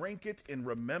ye drink it in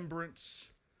remembrance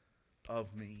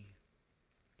of me.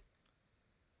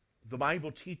 The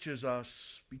Bible teaches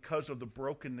us, because of the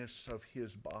brokenness of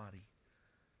his body,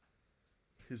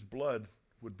 his blood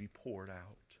would be poured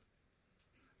out.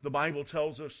 The Bible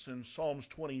tells us in Psalms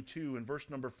 22 and verse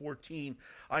number 14,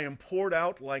 I am poured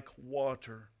out like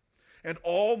water, and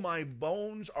all my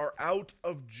bones are out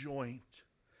of joint.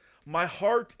 My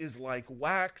heart is like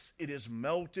wax, it is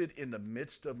melted in the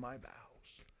midst of my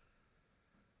bowels.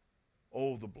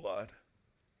 Oh, the blood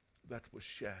that was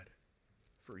shed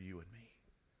for you and me.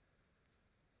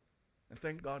 And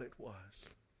thank God it was.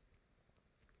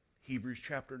 Hebrews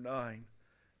chapter 9,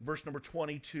 verse number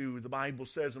 22, the Bible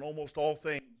says, and almost all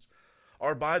things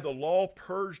are by the law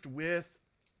purged with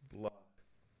blood.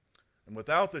 And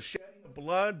without the shedding of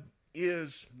blood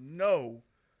is no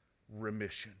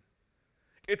remission.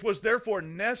 It was therefore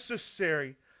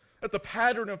necessary that the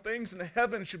pattern of things in the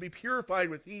heavens should be purified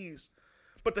with these,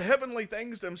 but the heavenly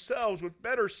things themselves with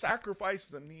better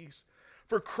sacrifices than these.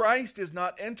 For Christ is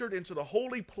not entered into the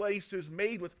holy places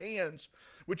made with hands,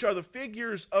 which are the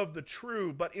figures of the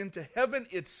true, but into heaven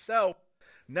itself,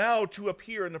 now to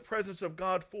appear in the presence of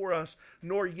God for us,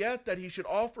 nor yet that he should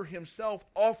offer himself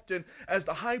often, as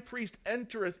the high priest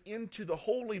entereth into the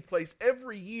holy place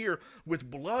every year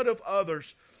with blood of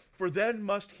others. For then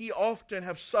must he often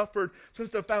have suffered since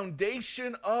the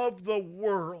foundation of the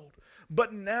world.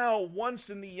 But now, once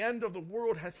in the end of the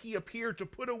world, hath he appeared to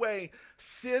put away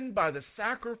sin by the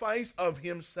sacrifice of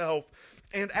himself.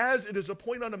 And as it is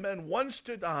appointed unto men once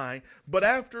to die, but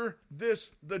after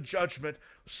this the judgment,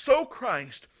 so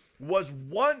Christ was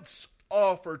once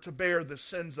offered to bear the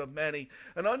sins of many.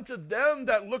 And unto them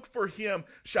that look for him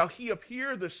shall he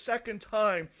appear the second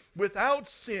time without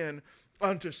sin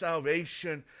unto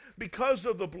salvation. Because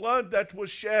of the blood that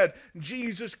was shed,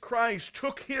 Jesus Christ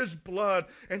took his blood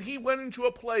and he went into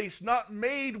a place not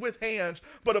made with hands,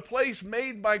 but a place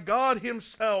made by God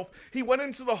himself. He went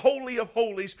into the Holy of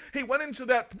Holies. He went into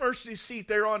that mercy seat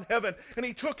there on heaven, and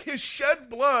he took his shed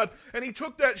blood, and he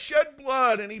took that shed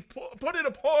blood and he put it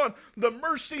upon the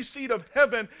mercy seat of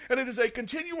heaven. And it is a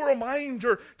continual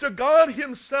reminder to God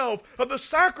himself of the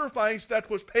sacrifice that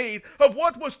was paid, of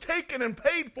what was taken and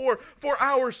paid for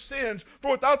our sins.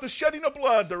 For without the shedding of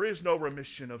blood, there is no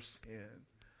remission of sin.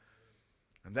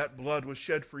 And that blood was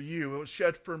shed for you. It was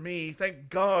shed for me. Thank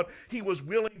God he was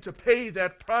willing to pay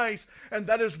that price. And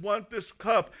that is what this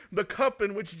cup, the cup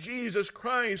in which Jesus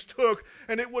Christ took.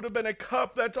 And it would have been a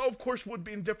cup that, of course, would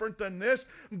be different than this,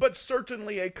 but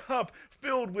certainly a cup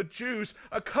filled with juice,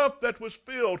 a cup that was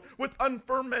filled with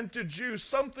unfermented juice,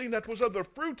 something that was of the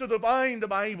fruit of the vine, the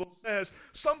Bible says,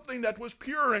 something that was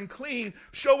pure and clean,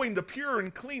 showing the pure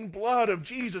and clean blood of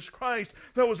Jesus Christ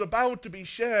that was about to be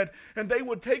shed. And they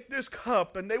would take this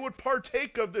cup and they would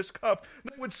partake of this cup.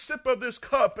 They would sip of this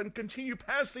cup and continue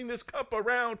passing this cup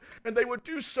around. And they would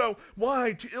do so.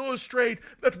 Why? To illustrate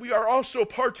that we are also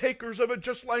partakers of it,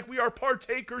 just like we are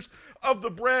partakers of the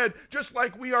bread, just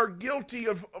like we are guilty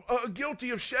of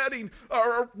shedding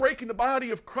or breaking the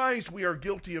body of Christ. We are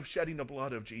guilty of shedding the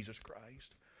blood of Jesus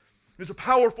Christ. It's a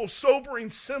powerful,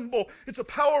 sobering symbol. It's a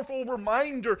powerful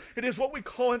reminder. It is what we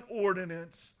call an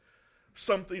ordinance.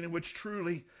 Something in which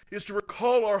truly is to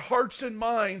recall our hearts and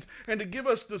minds and to give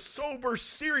us the sober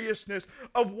seriousness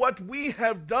of what we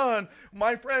have done.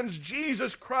 My friends,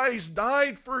 Jesus Christ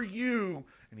died for you,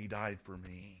 and he died for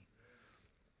me.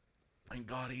 And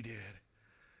God, he did.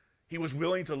 He was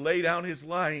willing to lay down his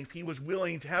life. He was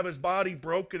willing to have his body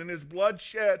broken and his blood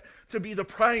shed to be the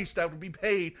price that would be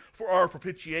paid for our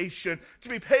propitiation, to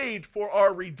be paid for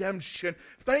our redemption.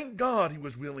 Thank God he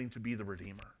was willing to be the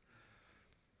Redeemer.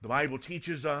 The Bible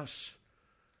teaches us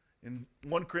in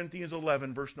 1 Corinthians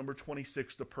 11, verse number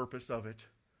 26, the purpose of it.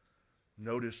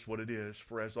 Notice what it is.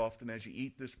 For as often as ye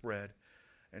eat this bread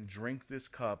and drink this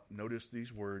cup, notice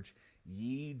these words,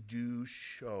 ye do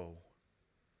show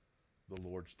the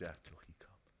Lord's death till he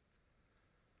come.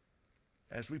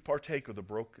 As we partake of the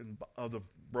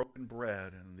broken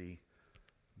bread and the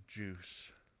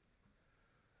juice,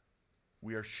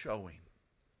 we are showing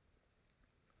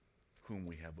whom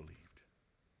we have believed.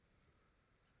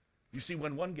 You see,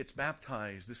 when one gets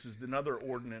baptized, this is another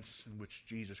ordinance in which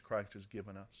Jesus Christ has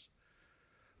given us.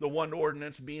 The one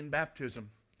ordinance being baptism.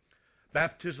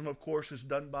 Baptism, of course, is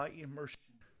done by immersion.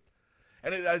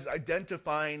 And it is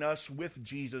identifying us with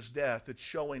Jesus' death. It's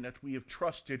showing that we have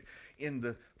trusted in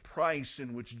the price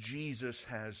in which Jesus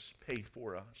has paid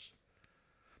for us.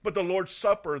 But the Lord's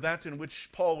Supper, that in which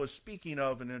Paul was speaking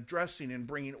of and addressing and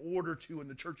bringing order to in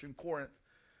the church in Corinth,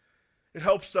 it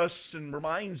helps us and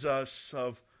reminds us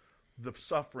of the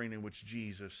suffering in which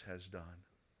Jesus has done.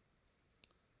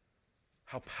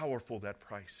 How powerful that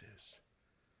price is.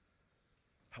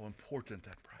 How important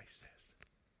that price is.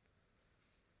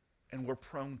 And we're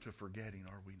prone to forgetting,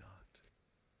 are we not?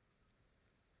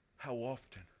 How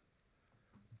often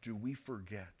do we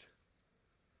forget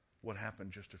what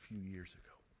happened just a few years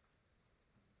ago?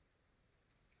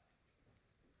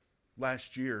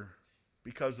 Last year,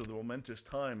 because of the momentous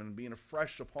time and being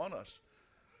fresh upon us,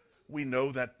 we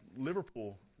know that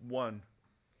Liverpool won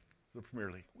the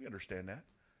Premier League. We understand that.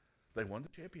 They won the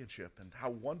championship, and how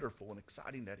wonderful and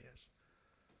exciting that is.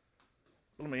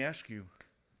 But let me ask you,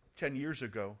 10 years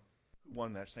ago, who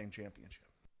won that same championship?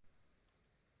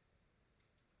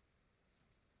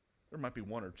 There might be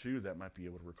one or two that might be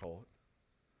able to recall it.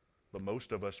 But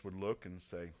most of us would look and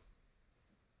say,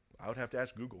 I would have to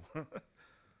ask Google.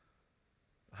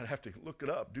 I'd have to look it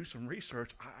up, do some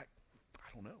research. I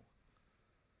don't know.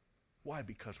 Why?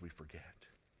 Because we forget.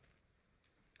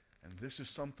 And this is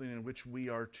something in which we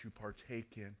are to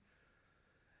partake in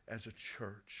as a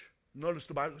church. Notice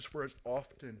the Bible says, for as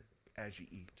often as you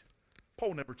eat.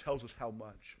 Paul never tells us how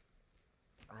much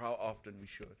or how often we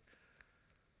should.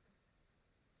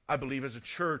 I believe as a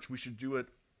church we should do it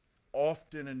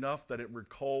often enough that it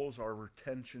recalls our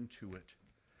attention to it.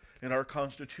 In our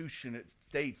Constitution, it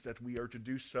states that we are to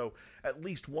do so at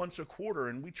least once a quarter,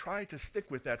 and we try to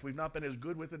stick with that. We've not been as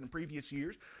good with it in previous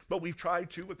years, but we've tried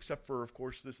to, except for, of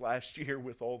course, this last year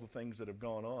with all the things that have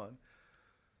gone on.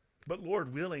 But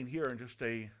Lord willing, here in just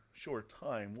a short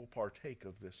time, we'll partake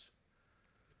of this.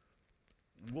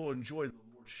 We'll enjoy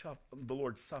the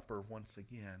Lord's Supper once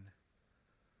again,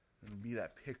 and be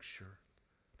that picture,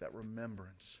 that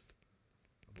remembrance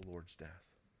of the Lord's death.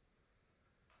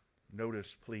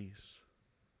 Notice, please,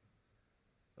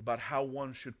 about how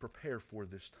one should prepare for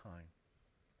this time.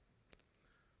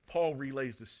 Paul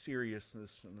relays the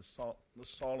seriousness and the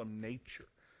solemn nature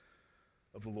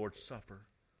of the Lord's Supper.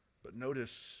 But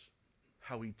notice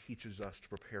how he teaches us to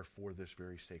prepare for this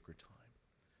very sacred time.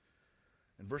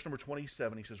 In verse number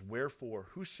 27, he says, "Wherefore,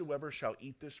 whosoever shall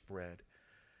eat this bread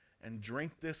and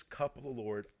drink this cup of the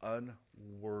Lord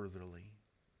unworthily."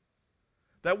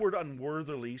 That word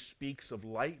unworthily speaks of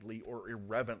lightly or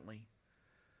irreverently.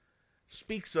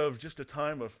 Speaks of just a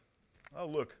time of, oh,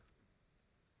 look,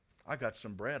 I got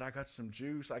some bread, I got some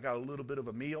juice, I got a little bit of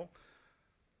a meal.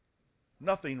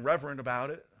 Nothing reverent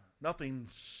about it, nothing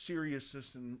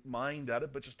seriousness in mind at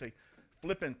it, but just a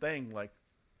flippant thing like,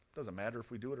 doesn't matter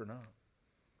if we do it or not.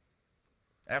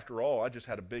 After all, I just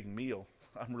had a big meal.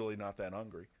 I'm really not that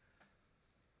hungry.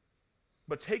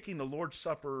 But taking the Lord's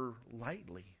Supper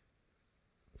lightly,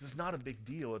 this is not a big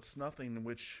deal. It's nothing in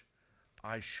which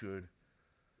I should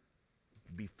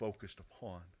be focused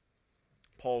upon.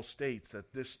 Paul states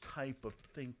that this type of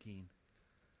thinking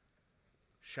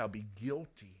shall be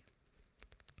guilty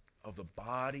of the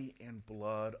body and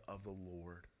blood of the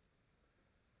Lord.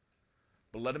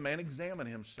 But let a man examine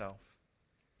himself,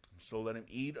 so let him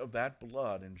eat of that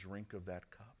blood and drink of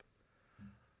that cup.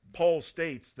 Paul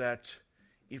states that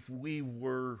if we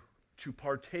were to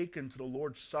partake into the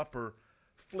Lord's Supper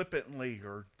flippantly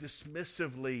or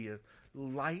dismissively,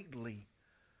 lightly,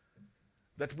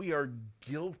 that we are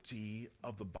guilty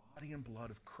of the body and blood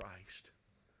of Christ.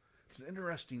 It's an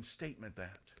interesting statement,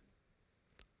 that.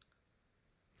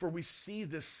 For we see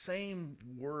this same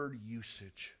word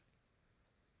usage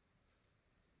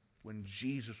when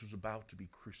Jesus was about to be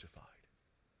crucified.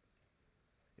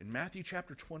 In Matthew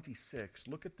chapter 26,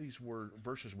 look at these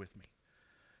verses with me.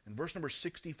 In verse number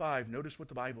 65, notice what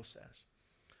the Bible says.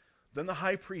 Then the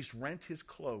high priest rent his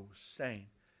clothes, saying,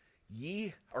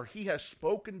 he has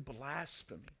spoken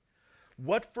blasphemy.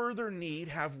 What further need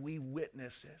have we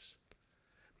witnesses?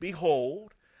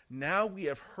 Behold, now we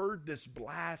have heard this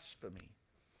blasphemy.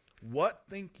 What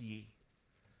think ye?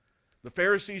 The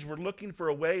Pharisees were looking for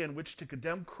a way in which to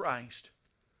condemn Christ.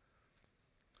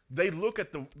 They looked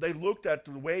at the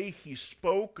way he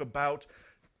spoke about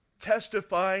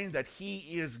testifying that he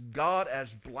is God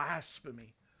as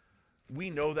blasphemy. We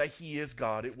know that he is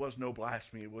God. It was no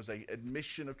blasphemy. It was an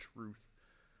admission of truth.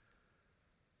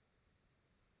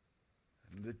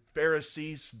 And the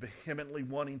Pharisees, vehemently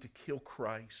wanting to kill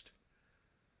Christ,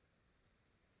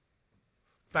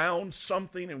 found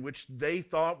something in which they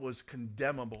thought was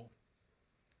condemnable.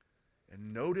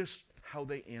 And notice how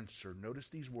they answered. Notice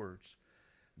these words.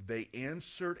 They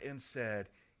answered and said,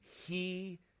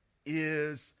 he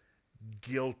is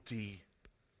guilty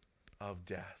of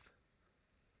death.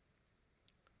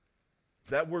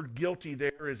 That word guilty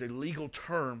there is a legal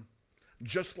term,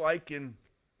 just like in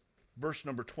verse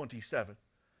number 27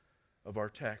 of our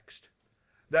text.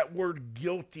 That word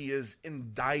guilty is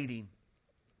indicting.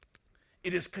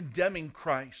 It is condemning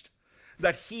Christ,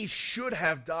 that he should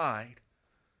have died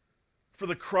for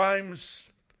the crimes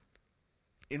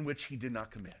in which he did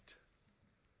not commit.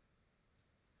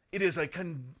 It is a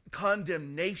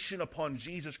condemnation upon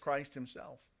Jesus Christ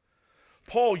himself.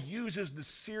 Paul uses the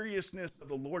seriousness of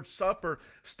the Lord's Supper,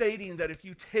 stating that if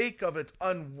you take of it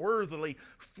unworthily,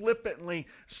 flippantly,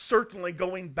 certainly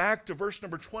going back to verse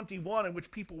number 21, in which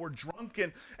people were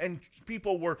drunken and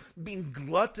people were being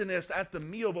gluttonous at the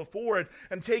meal before it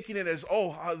and taking it as,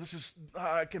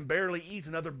 I can barely eat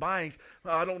another bite.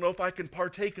 I don't know if I can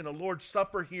partake in the Lord's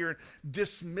Supper here,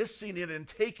 dismissing it and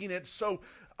taking it so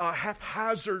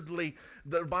haphazardly.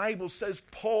 The Bible says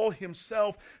Paul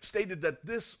himself stated that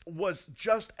this was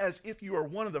just as if you are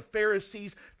one of the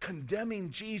Pharisees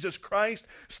condemning Jesus Christ,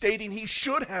 stating he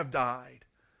should have died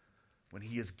when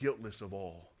he is guiltless of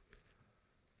all.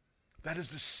 That is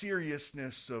the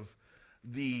seriousness of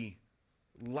the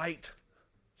light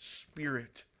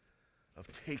spirit of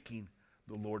taking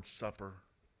the Lord's Supper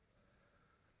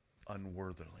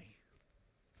unworthily.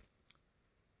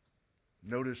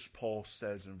 Notice Paul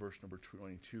says in verse number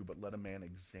 22, but let a man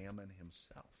examine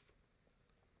himself.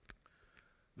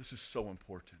 This is so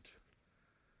important.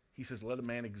 He says, let a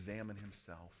man examine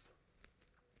himself.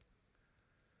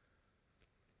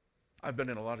 I've been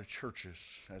in a lot of churches,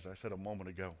 as I said a moment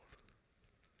ago.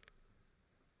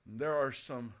 There are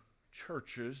some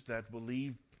churches that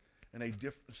believe in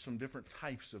some different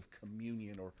types of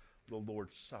communion or the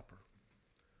Lord's Supper.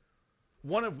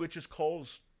 One of which is called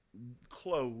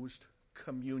closed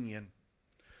communion.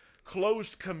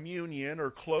 Closed communion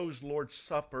or closed Lord's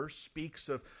Supper speaks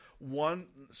of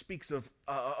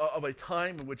a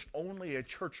time in which only a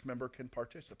church member can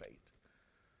participate.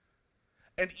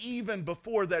 And even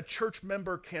before that church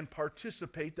member can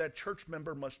participate, that church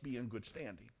member must be in good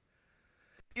standing.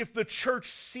 If the church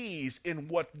sees in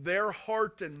what their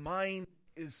heart and mind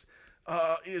is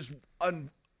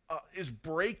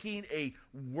breaking a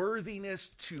worthiness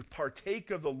to partake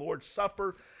of the Lord's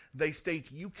Supper, they state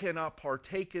you cannot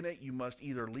partake in it. You must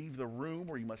either leave the room,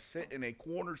 or you must sit in a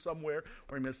corner somewhere,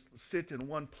 or you must sit in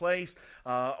one place,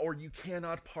 or you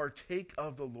cannot partake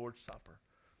of the Lord's Supper.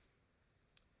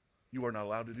 You are not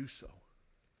allowed to do so.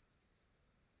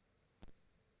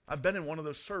 I've been in one of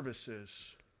those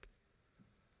services.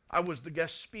 I was the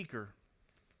guest speaker.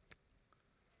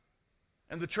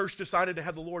 And the church decided to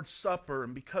have the Lord's Supper,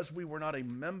 and because we were not a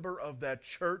member of that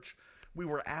church, we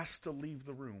were asked to leave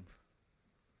the room.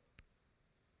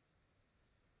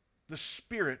 The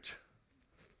spirit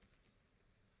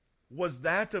was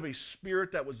that of a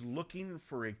spirit that was looking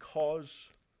for a cause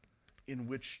in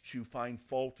which to find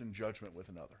fault and judgment with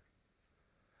another.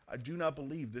 I do not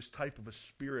believe this type of a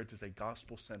spirit is a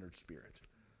gospel-centered spirit.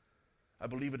 I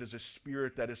believe it is a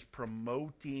spirit that is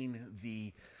promoting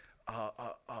the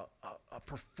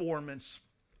performance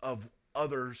of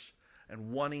others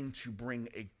and wanting to bring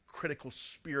a critical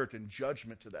spirit and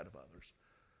judgment to that of others.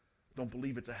 Don't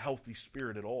believe it's a healthy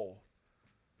spirit at all.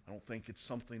 I don't think it's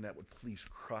something that would please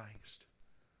Christ.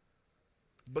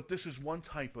 But this is one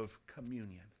type of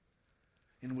communion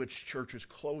in which churches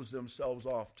close themselves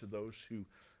off to those who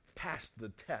pass the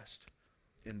test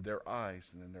in their eyes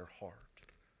and in their heart.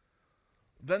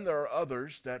 Then there are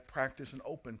others that practice an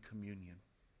open communion.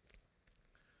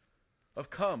 Of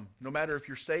come, no matter if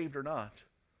you're saved or not.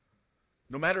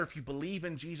 No matter if you believe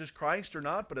in Jesus Christ or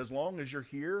not, but as long as you're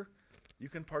here, you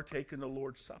can partake in the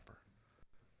Lord's Supper.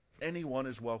 Anyone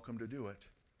is welcome to do it.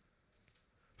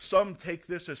 Some take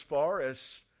this as far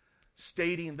as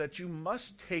stating that you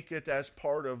must take it as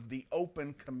part of the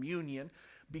open communion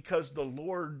because the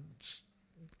Lord's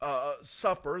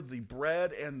Supper, the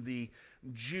bread and the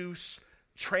juice,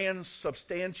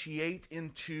 transubstantiate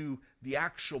into the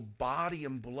actual body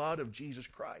and blood of Jesus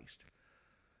Christ.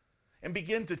 And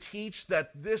begin to teach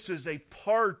that this is a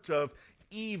part of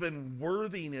even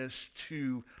worthiness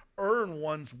to earn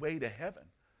one's way to heaven.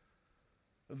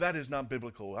 That is not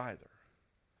biblical either.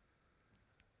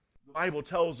 The Bible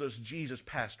tells us Jesus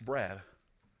passed bread.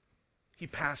 He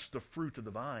passed the fruit of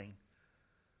the vine.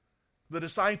 The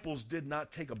disciples did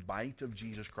not take a bite of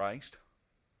Jesus Christ.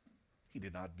 He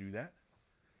did not do that.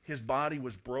 His body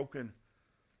was broken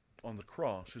on the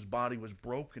cross. His body was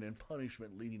broken in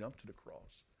punishment leading up to the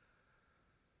cross.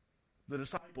 The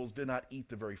disciples did not eat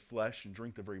the very flesh and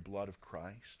drink the very blood of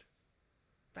Christ.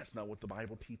 That's not what the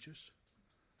Bible teaches.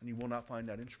 And you will not find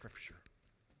that in Scripture.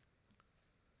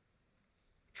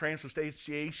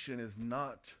 Transubstantiation is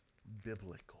not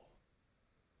biblical.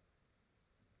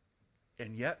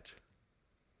 And yet,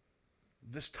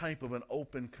 this type of an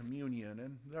open communion,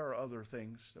 and there are other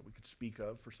things that we could speak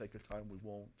of, for sake of time we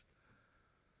won't,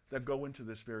 that go into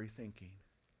this very thinking.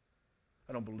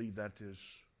 I don't believe that is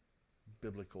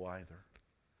biblical either.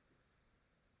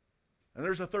 And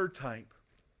there's a third type,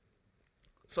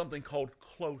 something called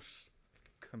close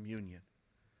communion.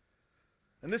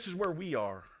 And this is where we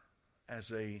are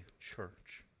as a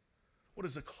church. What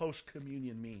does a close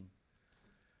communion mean?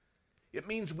 It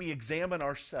means we examine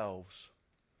ourselves,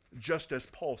 just as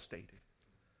Paul stated.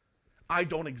 I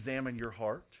don't examine your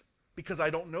heart because I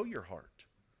don't know your heart.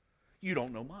 You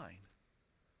don't know mine.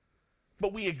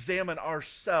 But we examine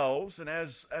ourselves, and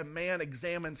as a man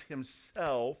examines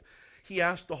himself, he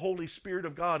asks the Holy Spirit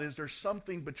of God, is there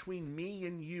something between me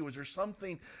and you? Is there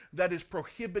something that is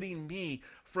prohibiting me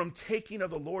from taking of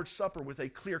the Lord's Supper with a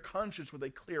clear conscience, with a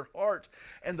clear heart?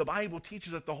 And the Bible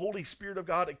teaches that the Holy Spirit of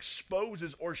God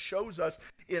exposes or shows us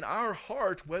in our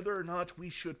heart whether or not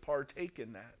we should partake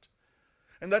in that.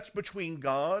 And that's between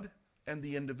God and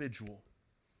the individual.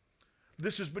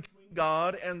 This is between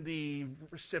God and the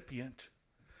recipient.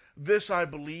 This, I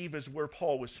believe, is where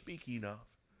Paul was speaking of.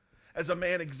 As a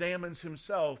man examines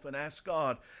himself and asks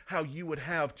God how you would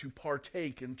have to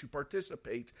partake and to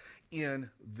participate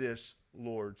in this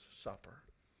Lord's Supper.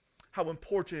 How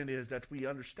important it is that we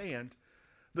understand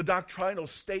the doctrinal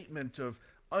statement of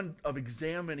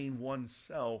examining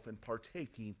oneself and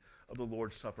partaking of the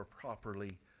Lord's Supper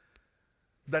properly.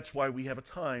 That's why we have a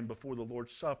time before the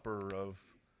Lord's Supper of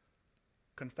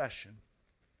confession.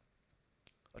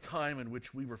 A time in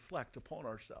which we reflect upon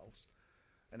ourselves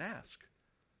and ask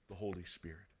the Holy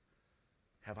Spirit,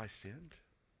 have I sinned?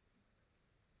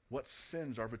 What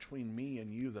sins are between me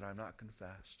and you that I'm not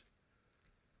confessed?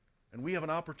 And we have an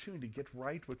opportunity to get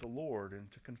right with the Lord and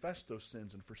to confess those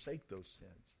sins and forsake those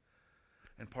sins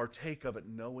and partake of it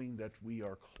knowing that we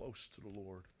are close to the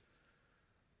Lord.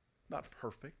 Not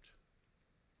perfect,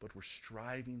 but we're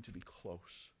striving to be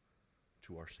close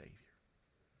to our Savior.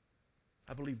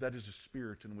 I believe that is the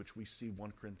spirit in which we see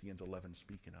 1 Corinthians 11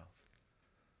 speaking of.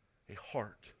 A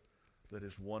heart that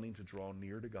is wanting to draw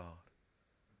near to God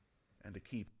and to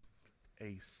keep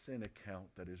a sin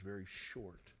account that is very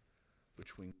short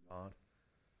between God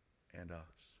and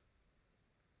us.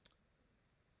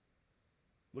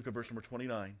 Look at verse number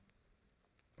 29.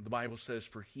 The Bible says,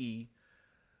 "For he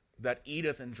that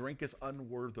eateth and drinketh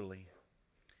unworthily,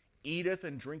 eateth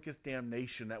and drinketh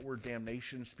damnation." That word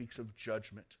damnation speaks of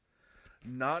judgment.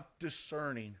 Not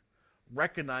discerning,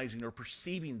 recognizing, or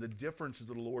perceiving the differences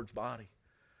of the Lord's body.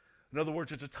 In other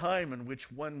words, it's a time in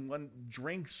which one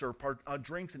drinks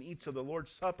drinks and eats of the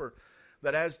Lord's Supper,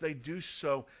 that as they do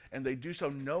so, and they do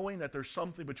so knowing that there's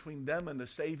something between them and the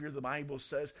Savior, the Bible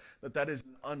says that is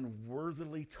an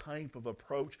unworthily type of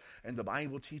approach, and the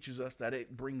Bible teaches us that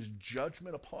it brings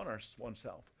judgment upon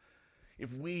oneself.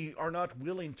 If we are not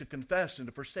willing to confess and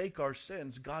to forsake our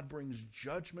sins, God brings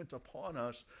judgment upon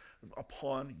us,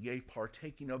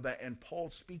 partaking of that, and Paul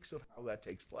speaks of how that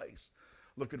takes place.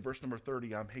 Look at verse number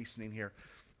 30, I'm hastening here.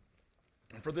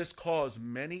 "For this cause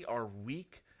many are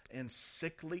weak and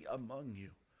sickly among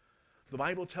you." The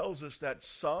Bible tells us that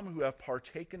some who have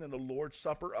partaken in the Lord's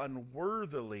Supper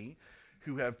unworthily,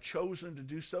 who have chosen to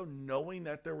do so knowing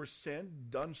that there was sin,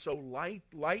 done so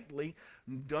lightly,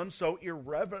 done so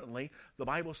irreverently. The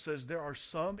Bible says there are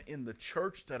some in the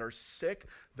church that are sick,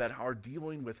 that are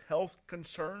dealing with health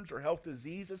concerns or health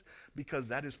diseases, because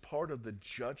that is part of the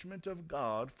judgment of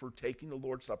God for taking the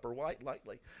Lord's Supper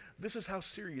lightly. This is how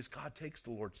serious God takes the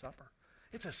Lord's Supper.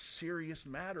 It's a serious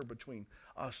matter between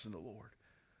us and the Lord.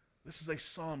 This is a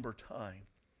somber time.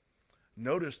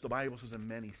 Notice the Bible says, "and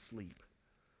many sleep."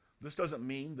 This doesn't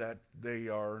mean that they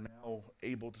are now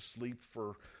able to sleep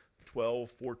for 12,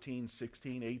 14,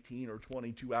 16, 18, or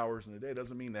 22 hours in a day. It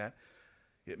doesn't mean that.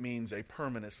 It means a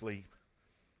permanent sleep.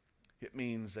 It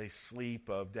means a sleep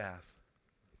of death.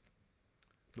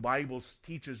 The Bible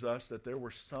teaches us that there were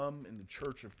some in the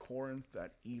church of Corinth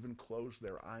that even closed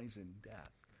their eyes in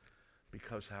death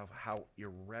because of how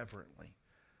irreverently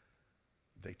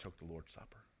they took the Lord's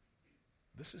Supper.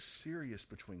 This is serious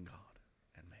between God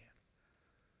and man.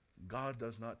 God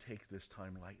does not take this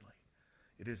time lightly.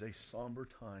 It is a somber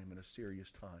time and a serious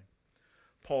time.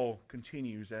 Paul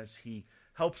continues as he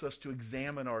helps us to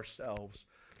examine ourselves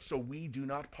so we do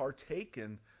not partake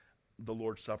in the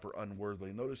Lord's Supper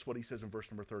unworthily. Notice what he says in verse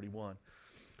number 31.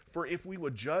 "For if we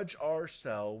would judge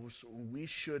ourselves, we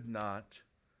should not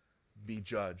be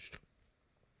judged."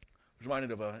 I was reminded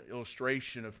of an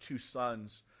illustration of two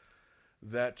sons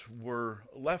that were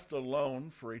left alone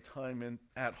for a time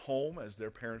at home as their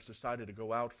parents decided to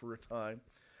go out for a time.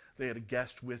 They had a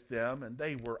guest with them, and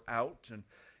they were out and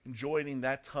enjoying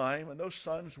that time, and those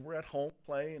sons were at home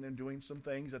playing and doing some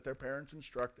things that their parents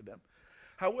instructed them.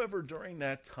 However, during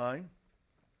that time,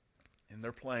 in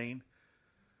their playing,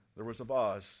 there was a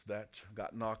vase that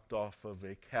got knocked off of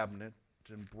a cabinet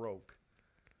and broke.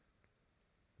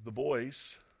 The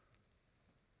boys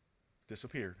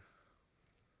disappeared.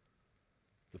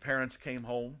 The parents came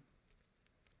home.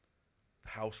 The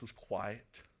house was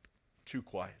quiet, too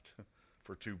quiet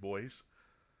for two boys.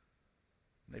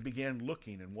 They began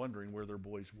looking and wondering where their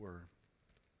boys were.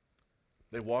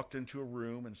 They walked into a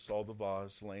room and saw the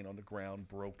vase laying on the ground,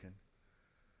 broken.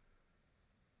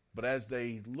 But as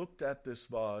they looked at this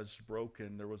vase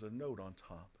broken, there was a note on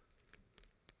top.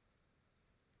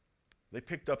 They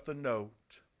picked up the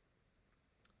note,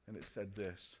 and it said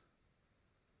this: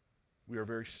 "We are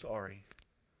very sorry.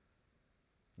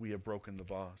 We have broken the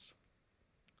vase.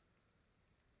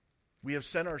 We have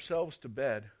sent ourselves to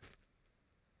bed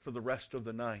for the rest of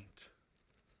the night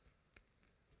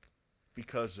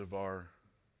because of our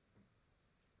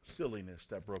silliness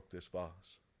that broke this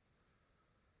vase."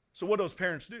 So what do those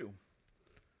parents do?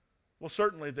 Well,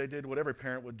 certainly they did what every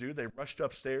parent would do. They rushed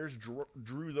upstairs,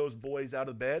 drew those boys out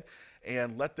of bed,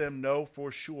 and let them know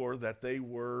for sure that they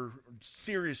were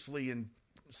seriously in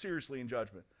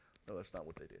judgment. No, that's not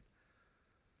what they did.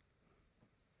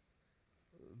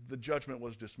 The judgment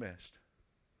was dismissed.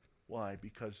 Why?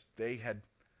 Because they had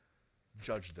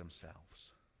judged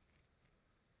themselves.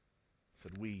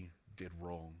 Said, "We did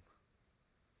wrong,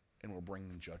 and we're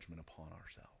bringing judgment upon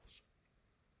ourselves.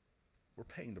 We're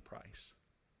paying the price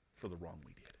for the wrong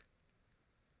we did."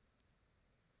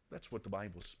 That's what the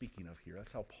Bible's speaking of here.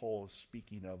 That's how Paul is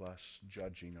speaking of us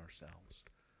judging ourselves.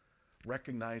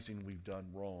 Recognizing we've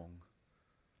done wrong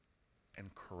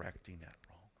and correcting that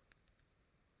wrong.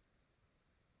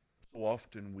 So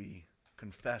often we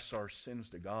confess our sins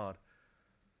to God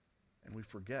and we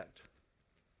forget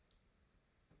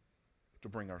to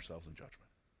bring ourselves in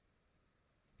judgment,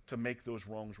 to make those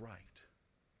wrongs right,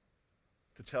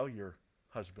 to tell your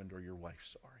husband or your wife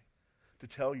sorry, to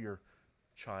tell your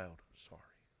child sorry,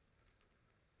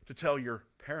 to tell your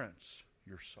parents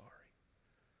you're sorry,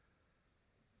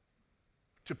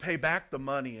 to pay back the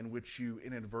money in which you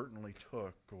inadvertently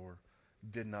took or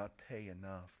did not pay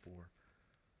enough, or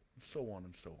so on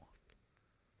and so on.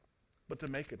 But to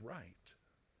make it right,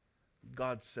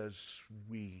 God says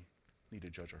we need to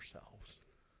judge ourselves,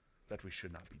 that we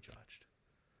should not be judged.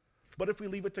 But if we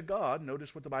leave it to God,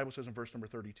 notice what the Bible says in verse number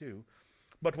 32.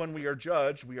 But when we are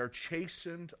judged, we are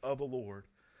chastened of the Lord,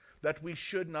 that we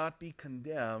should not be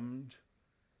condemned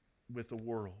with the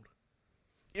world.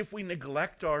 If we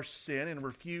neglect our sin and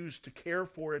refuse to care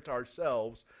for it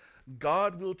ourselves,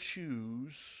 God will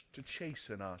choose to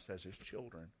chasten us as His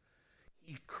children.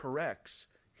 He corrects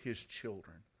His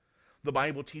children. The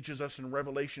Bible teaches us in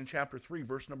Revelation chapter 3,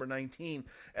 verse number 19,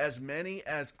 as many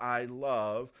as I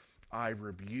love, I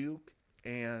rebuke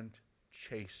and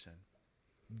chasten.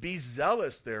 Be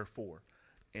zealous, therefore,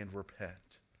 and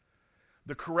repent.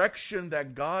 The correction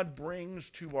that God brings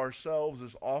to ourselves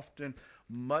is often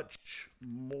much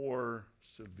more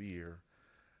severe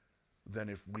than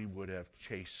if we would have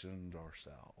chastened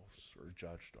ourselves or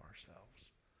judged ourselves.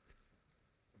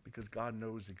 Because God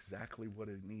knows exactly what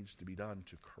it needs to be done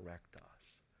to correct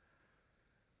us.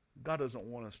 God doesn't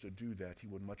want us to do that. He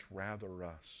would much rather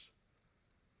us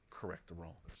correct the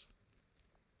wrongs.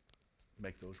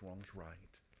 Make those wrongs right.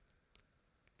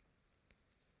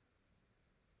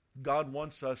 God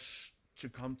wants us to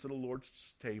come to the Lord's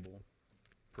table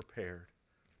prepared,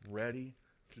 ready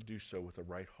to do so with a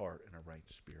right heart and a right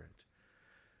spirit.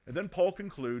 And then Paul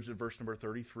concludes in verse number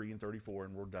 33 and 34,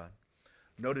 and we're done.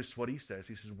 Notice what he says.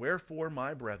 He says, wherefore,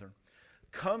 my brethren,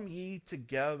 come ye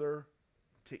together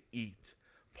to eat.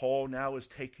 Paul now is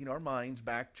taking our minds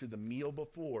back to the meal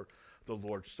before the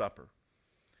Lord's Supper.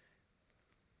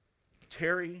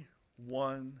 Tarry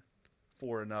one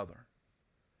for another.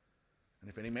 And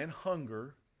if any man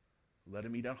hunger, let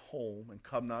him eat at home, and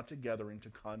come not together into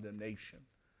condemnation.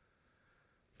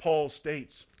 Paul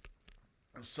states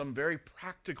some very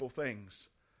practical things.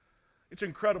 It's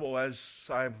incredible, as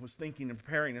I was thinking and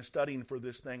preparing and studying for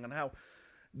this thing, on how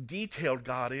detailed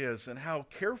God is and how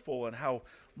careful and how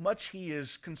much He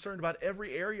is concerned about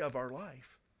every area of our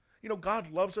life. You know,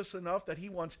 God loves us enough that He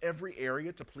wants every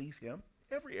area to please Him.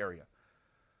 Every area.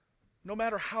 No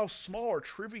matter how small or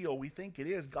trivial we think it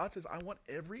is, God says, I want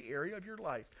every area of your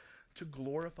life to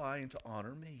glorify and to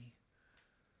honor me.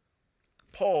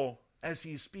 Paul, as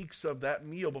he speaks of that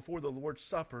meal before the Lord's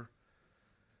Supper,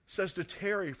 says to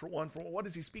tarry for one. What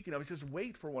is he speaking of? He says,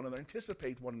 wait for one another,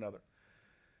 anticipate one another.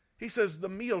 He says the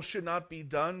meal should not be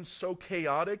done so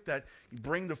chaotic that you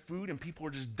bring the food and people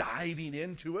are just diving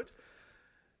into it.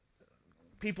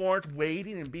 People aren't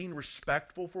waiting and being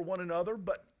respectful for one another,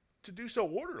 but to do so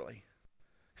orderly.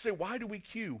 You say, why do we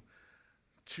queue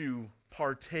to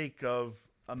partake of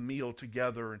a meal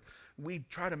together? And we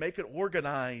try to make it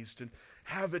organized and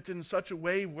have it in such a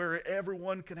way where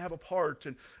everyone can have a part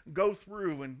and go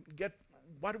through and get.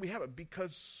 Why do we have it?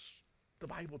 Because the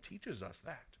Bible teaches us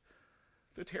that.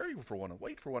 To tarry for one another,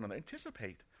 wait for one another,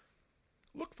 anticipate,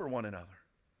 look for one another,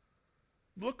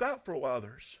 look out for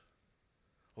others.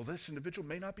 Well, this individual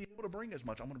may not be able to bring as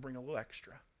much. I'm going to bring a little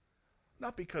extra.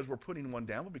 Not because we're putting one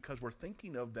down, but because we're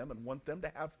thinking of them and want them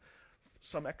to have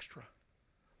some extra.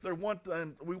 We want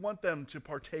them to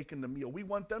partake in the meal. We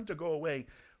want them to go away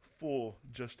full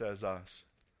just as us.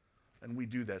 And we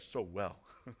do that so well.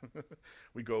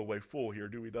 We go away full here,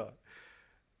 do we not?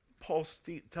 Paul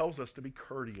tells us to be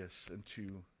courteous and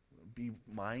to be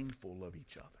mindful of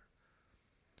each other,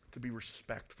 to be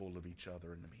respectful of each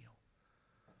other in the meal.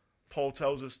 Paul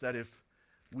tells us that if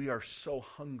we are so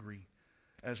hungry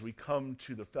as we come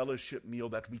to the fellowship meal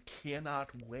that we cannot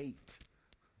wait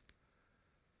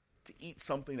to eat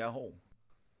something at home.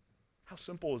 How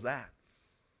simple is that?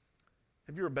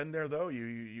 Have you ever been there though?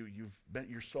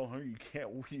 You're so hungry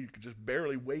you can just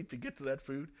barely wait to get to that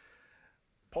food.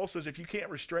 Paul says if you can't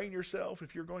restrain yourself,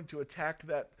 if you're going to attack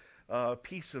that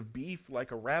piece of beef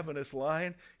like a ravenous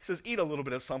lion, he says eat a little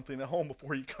bit of something at home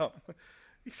before you come.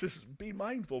 He says be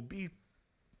mindful, be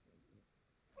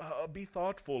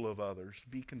thoughtful of others,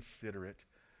 be considerate.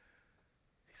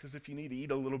 He says if you need to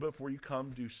eat a little bit before you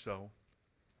come, do so.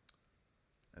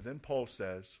 And then Paul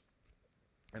says,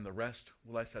 and the rest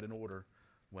will I set in order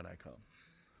when I come.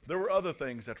 There were other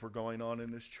things that were going on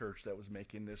in this church that was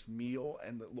making this meal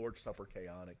and the Lord's Supper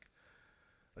chaotic.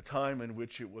 A time in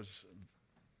which it was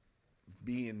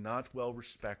being not well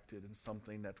respected and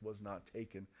something that was not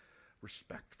taken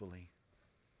respectfully.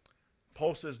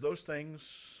 Paul says those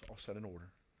things I'll set in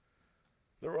order.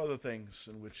 There were other things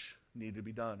in which need to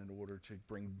be done in order to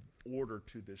bring order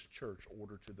to this church,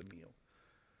 order to the meal.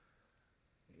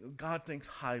 God thinks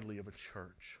highly of a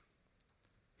church.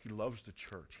 He loves the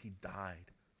church. He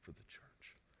died for the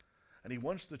church. And he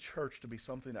wants the church to be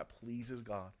something that pleases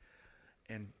God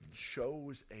and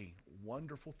shows a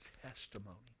wonderful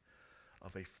testimony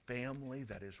of a family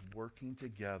that is working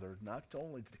together, not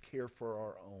only to care for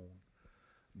our own,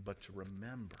 but to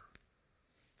remember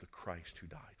the Christ who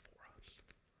died for us.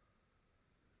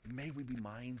 May we be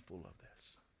mindful of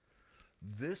this.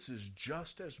 This is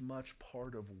just as much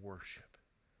part of worship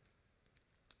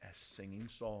as singing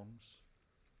songs,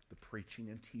 the preaching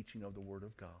and teaching of the Word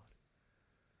of God,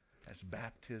 as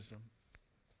baptism.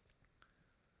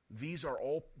 These are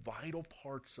all vital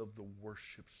parts of the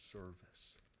worship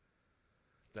service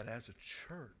that as a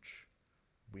church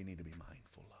we need to be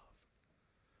mindful of.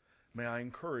 May I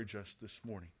encourage us this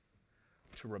morning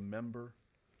to remember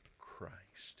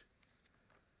Christ.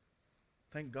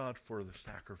 Thank God for the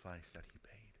sacrifice that he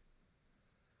paid.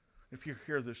 If you're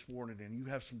here this morning and you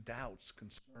have some doubts,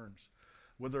 concerns,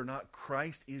 whether or not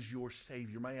Christ is your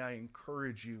Savior, may I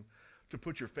encourage you to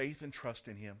put your faith and trust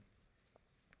in him.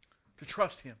 To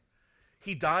trust him.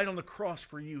 He died on the cross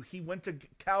for you. He went to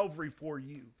Calvary for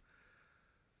you.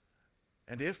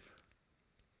 And if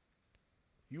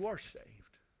you are saved,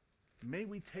 may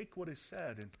we take what is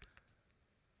said and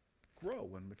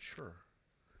grow and mature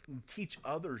and teach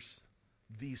others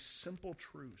these simple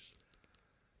truths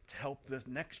to help the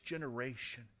next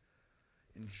generation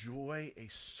enjoy a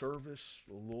service,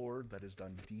 Lord, that is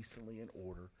done decently in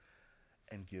order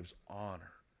and gives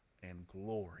honor and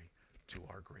glory to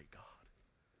our great God.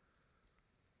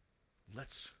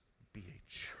 Let's be a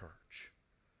church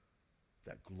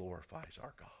that glorifies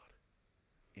our God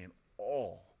in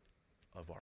all of our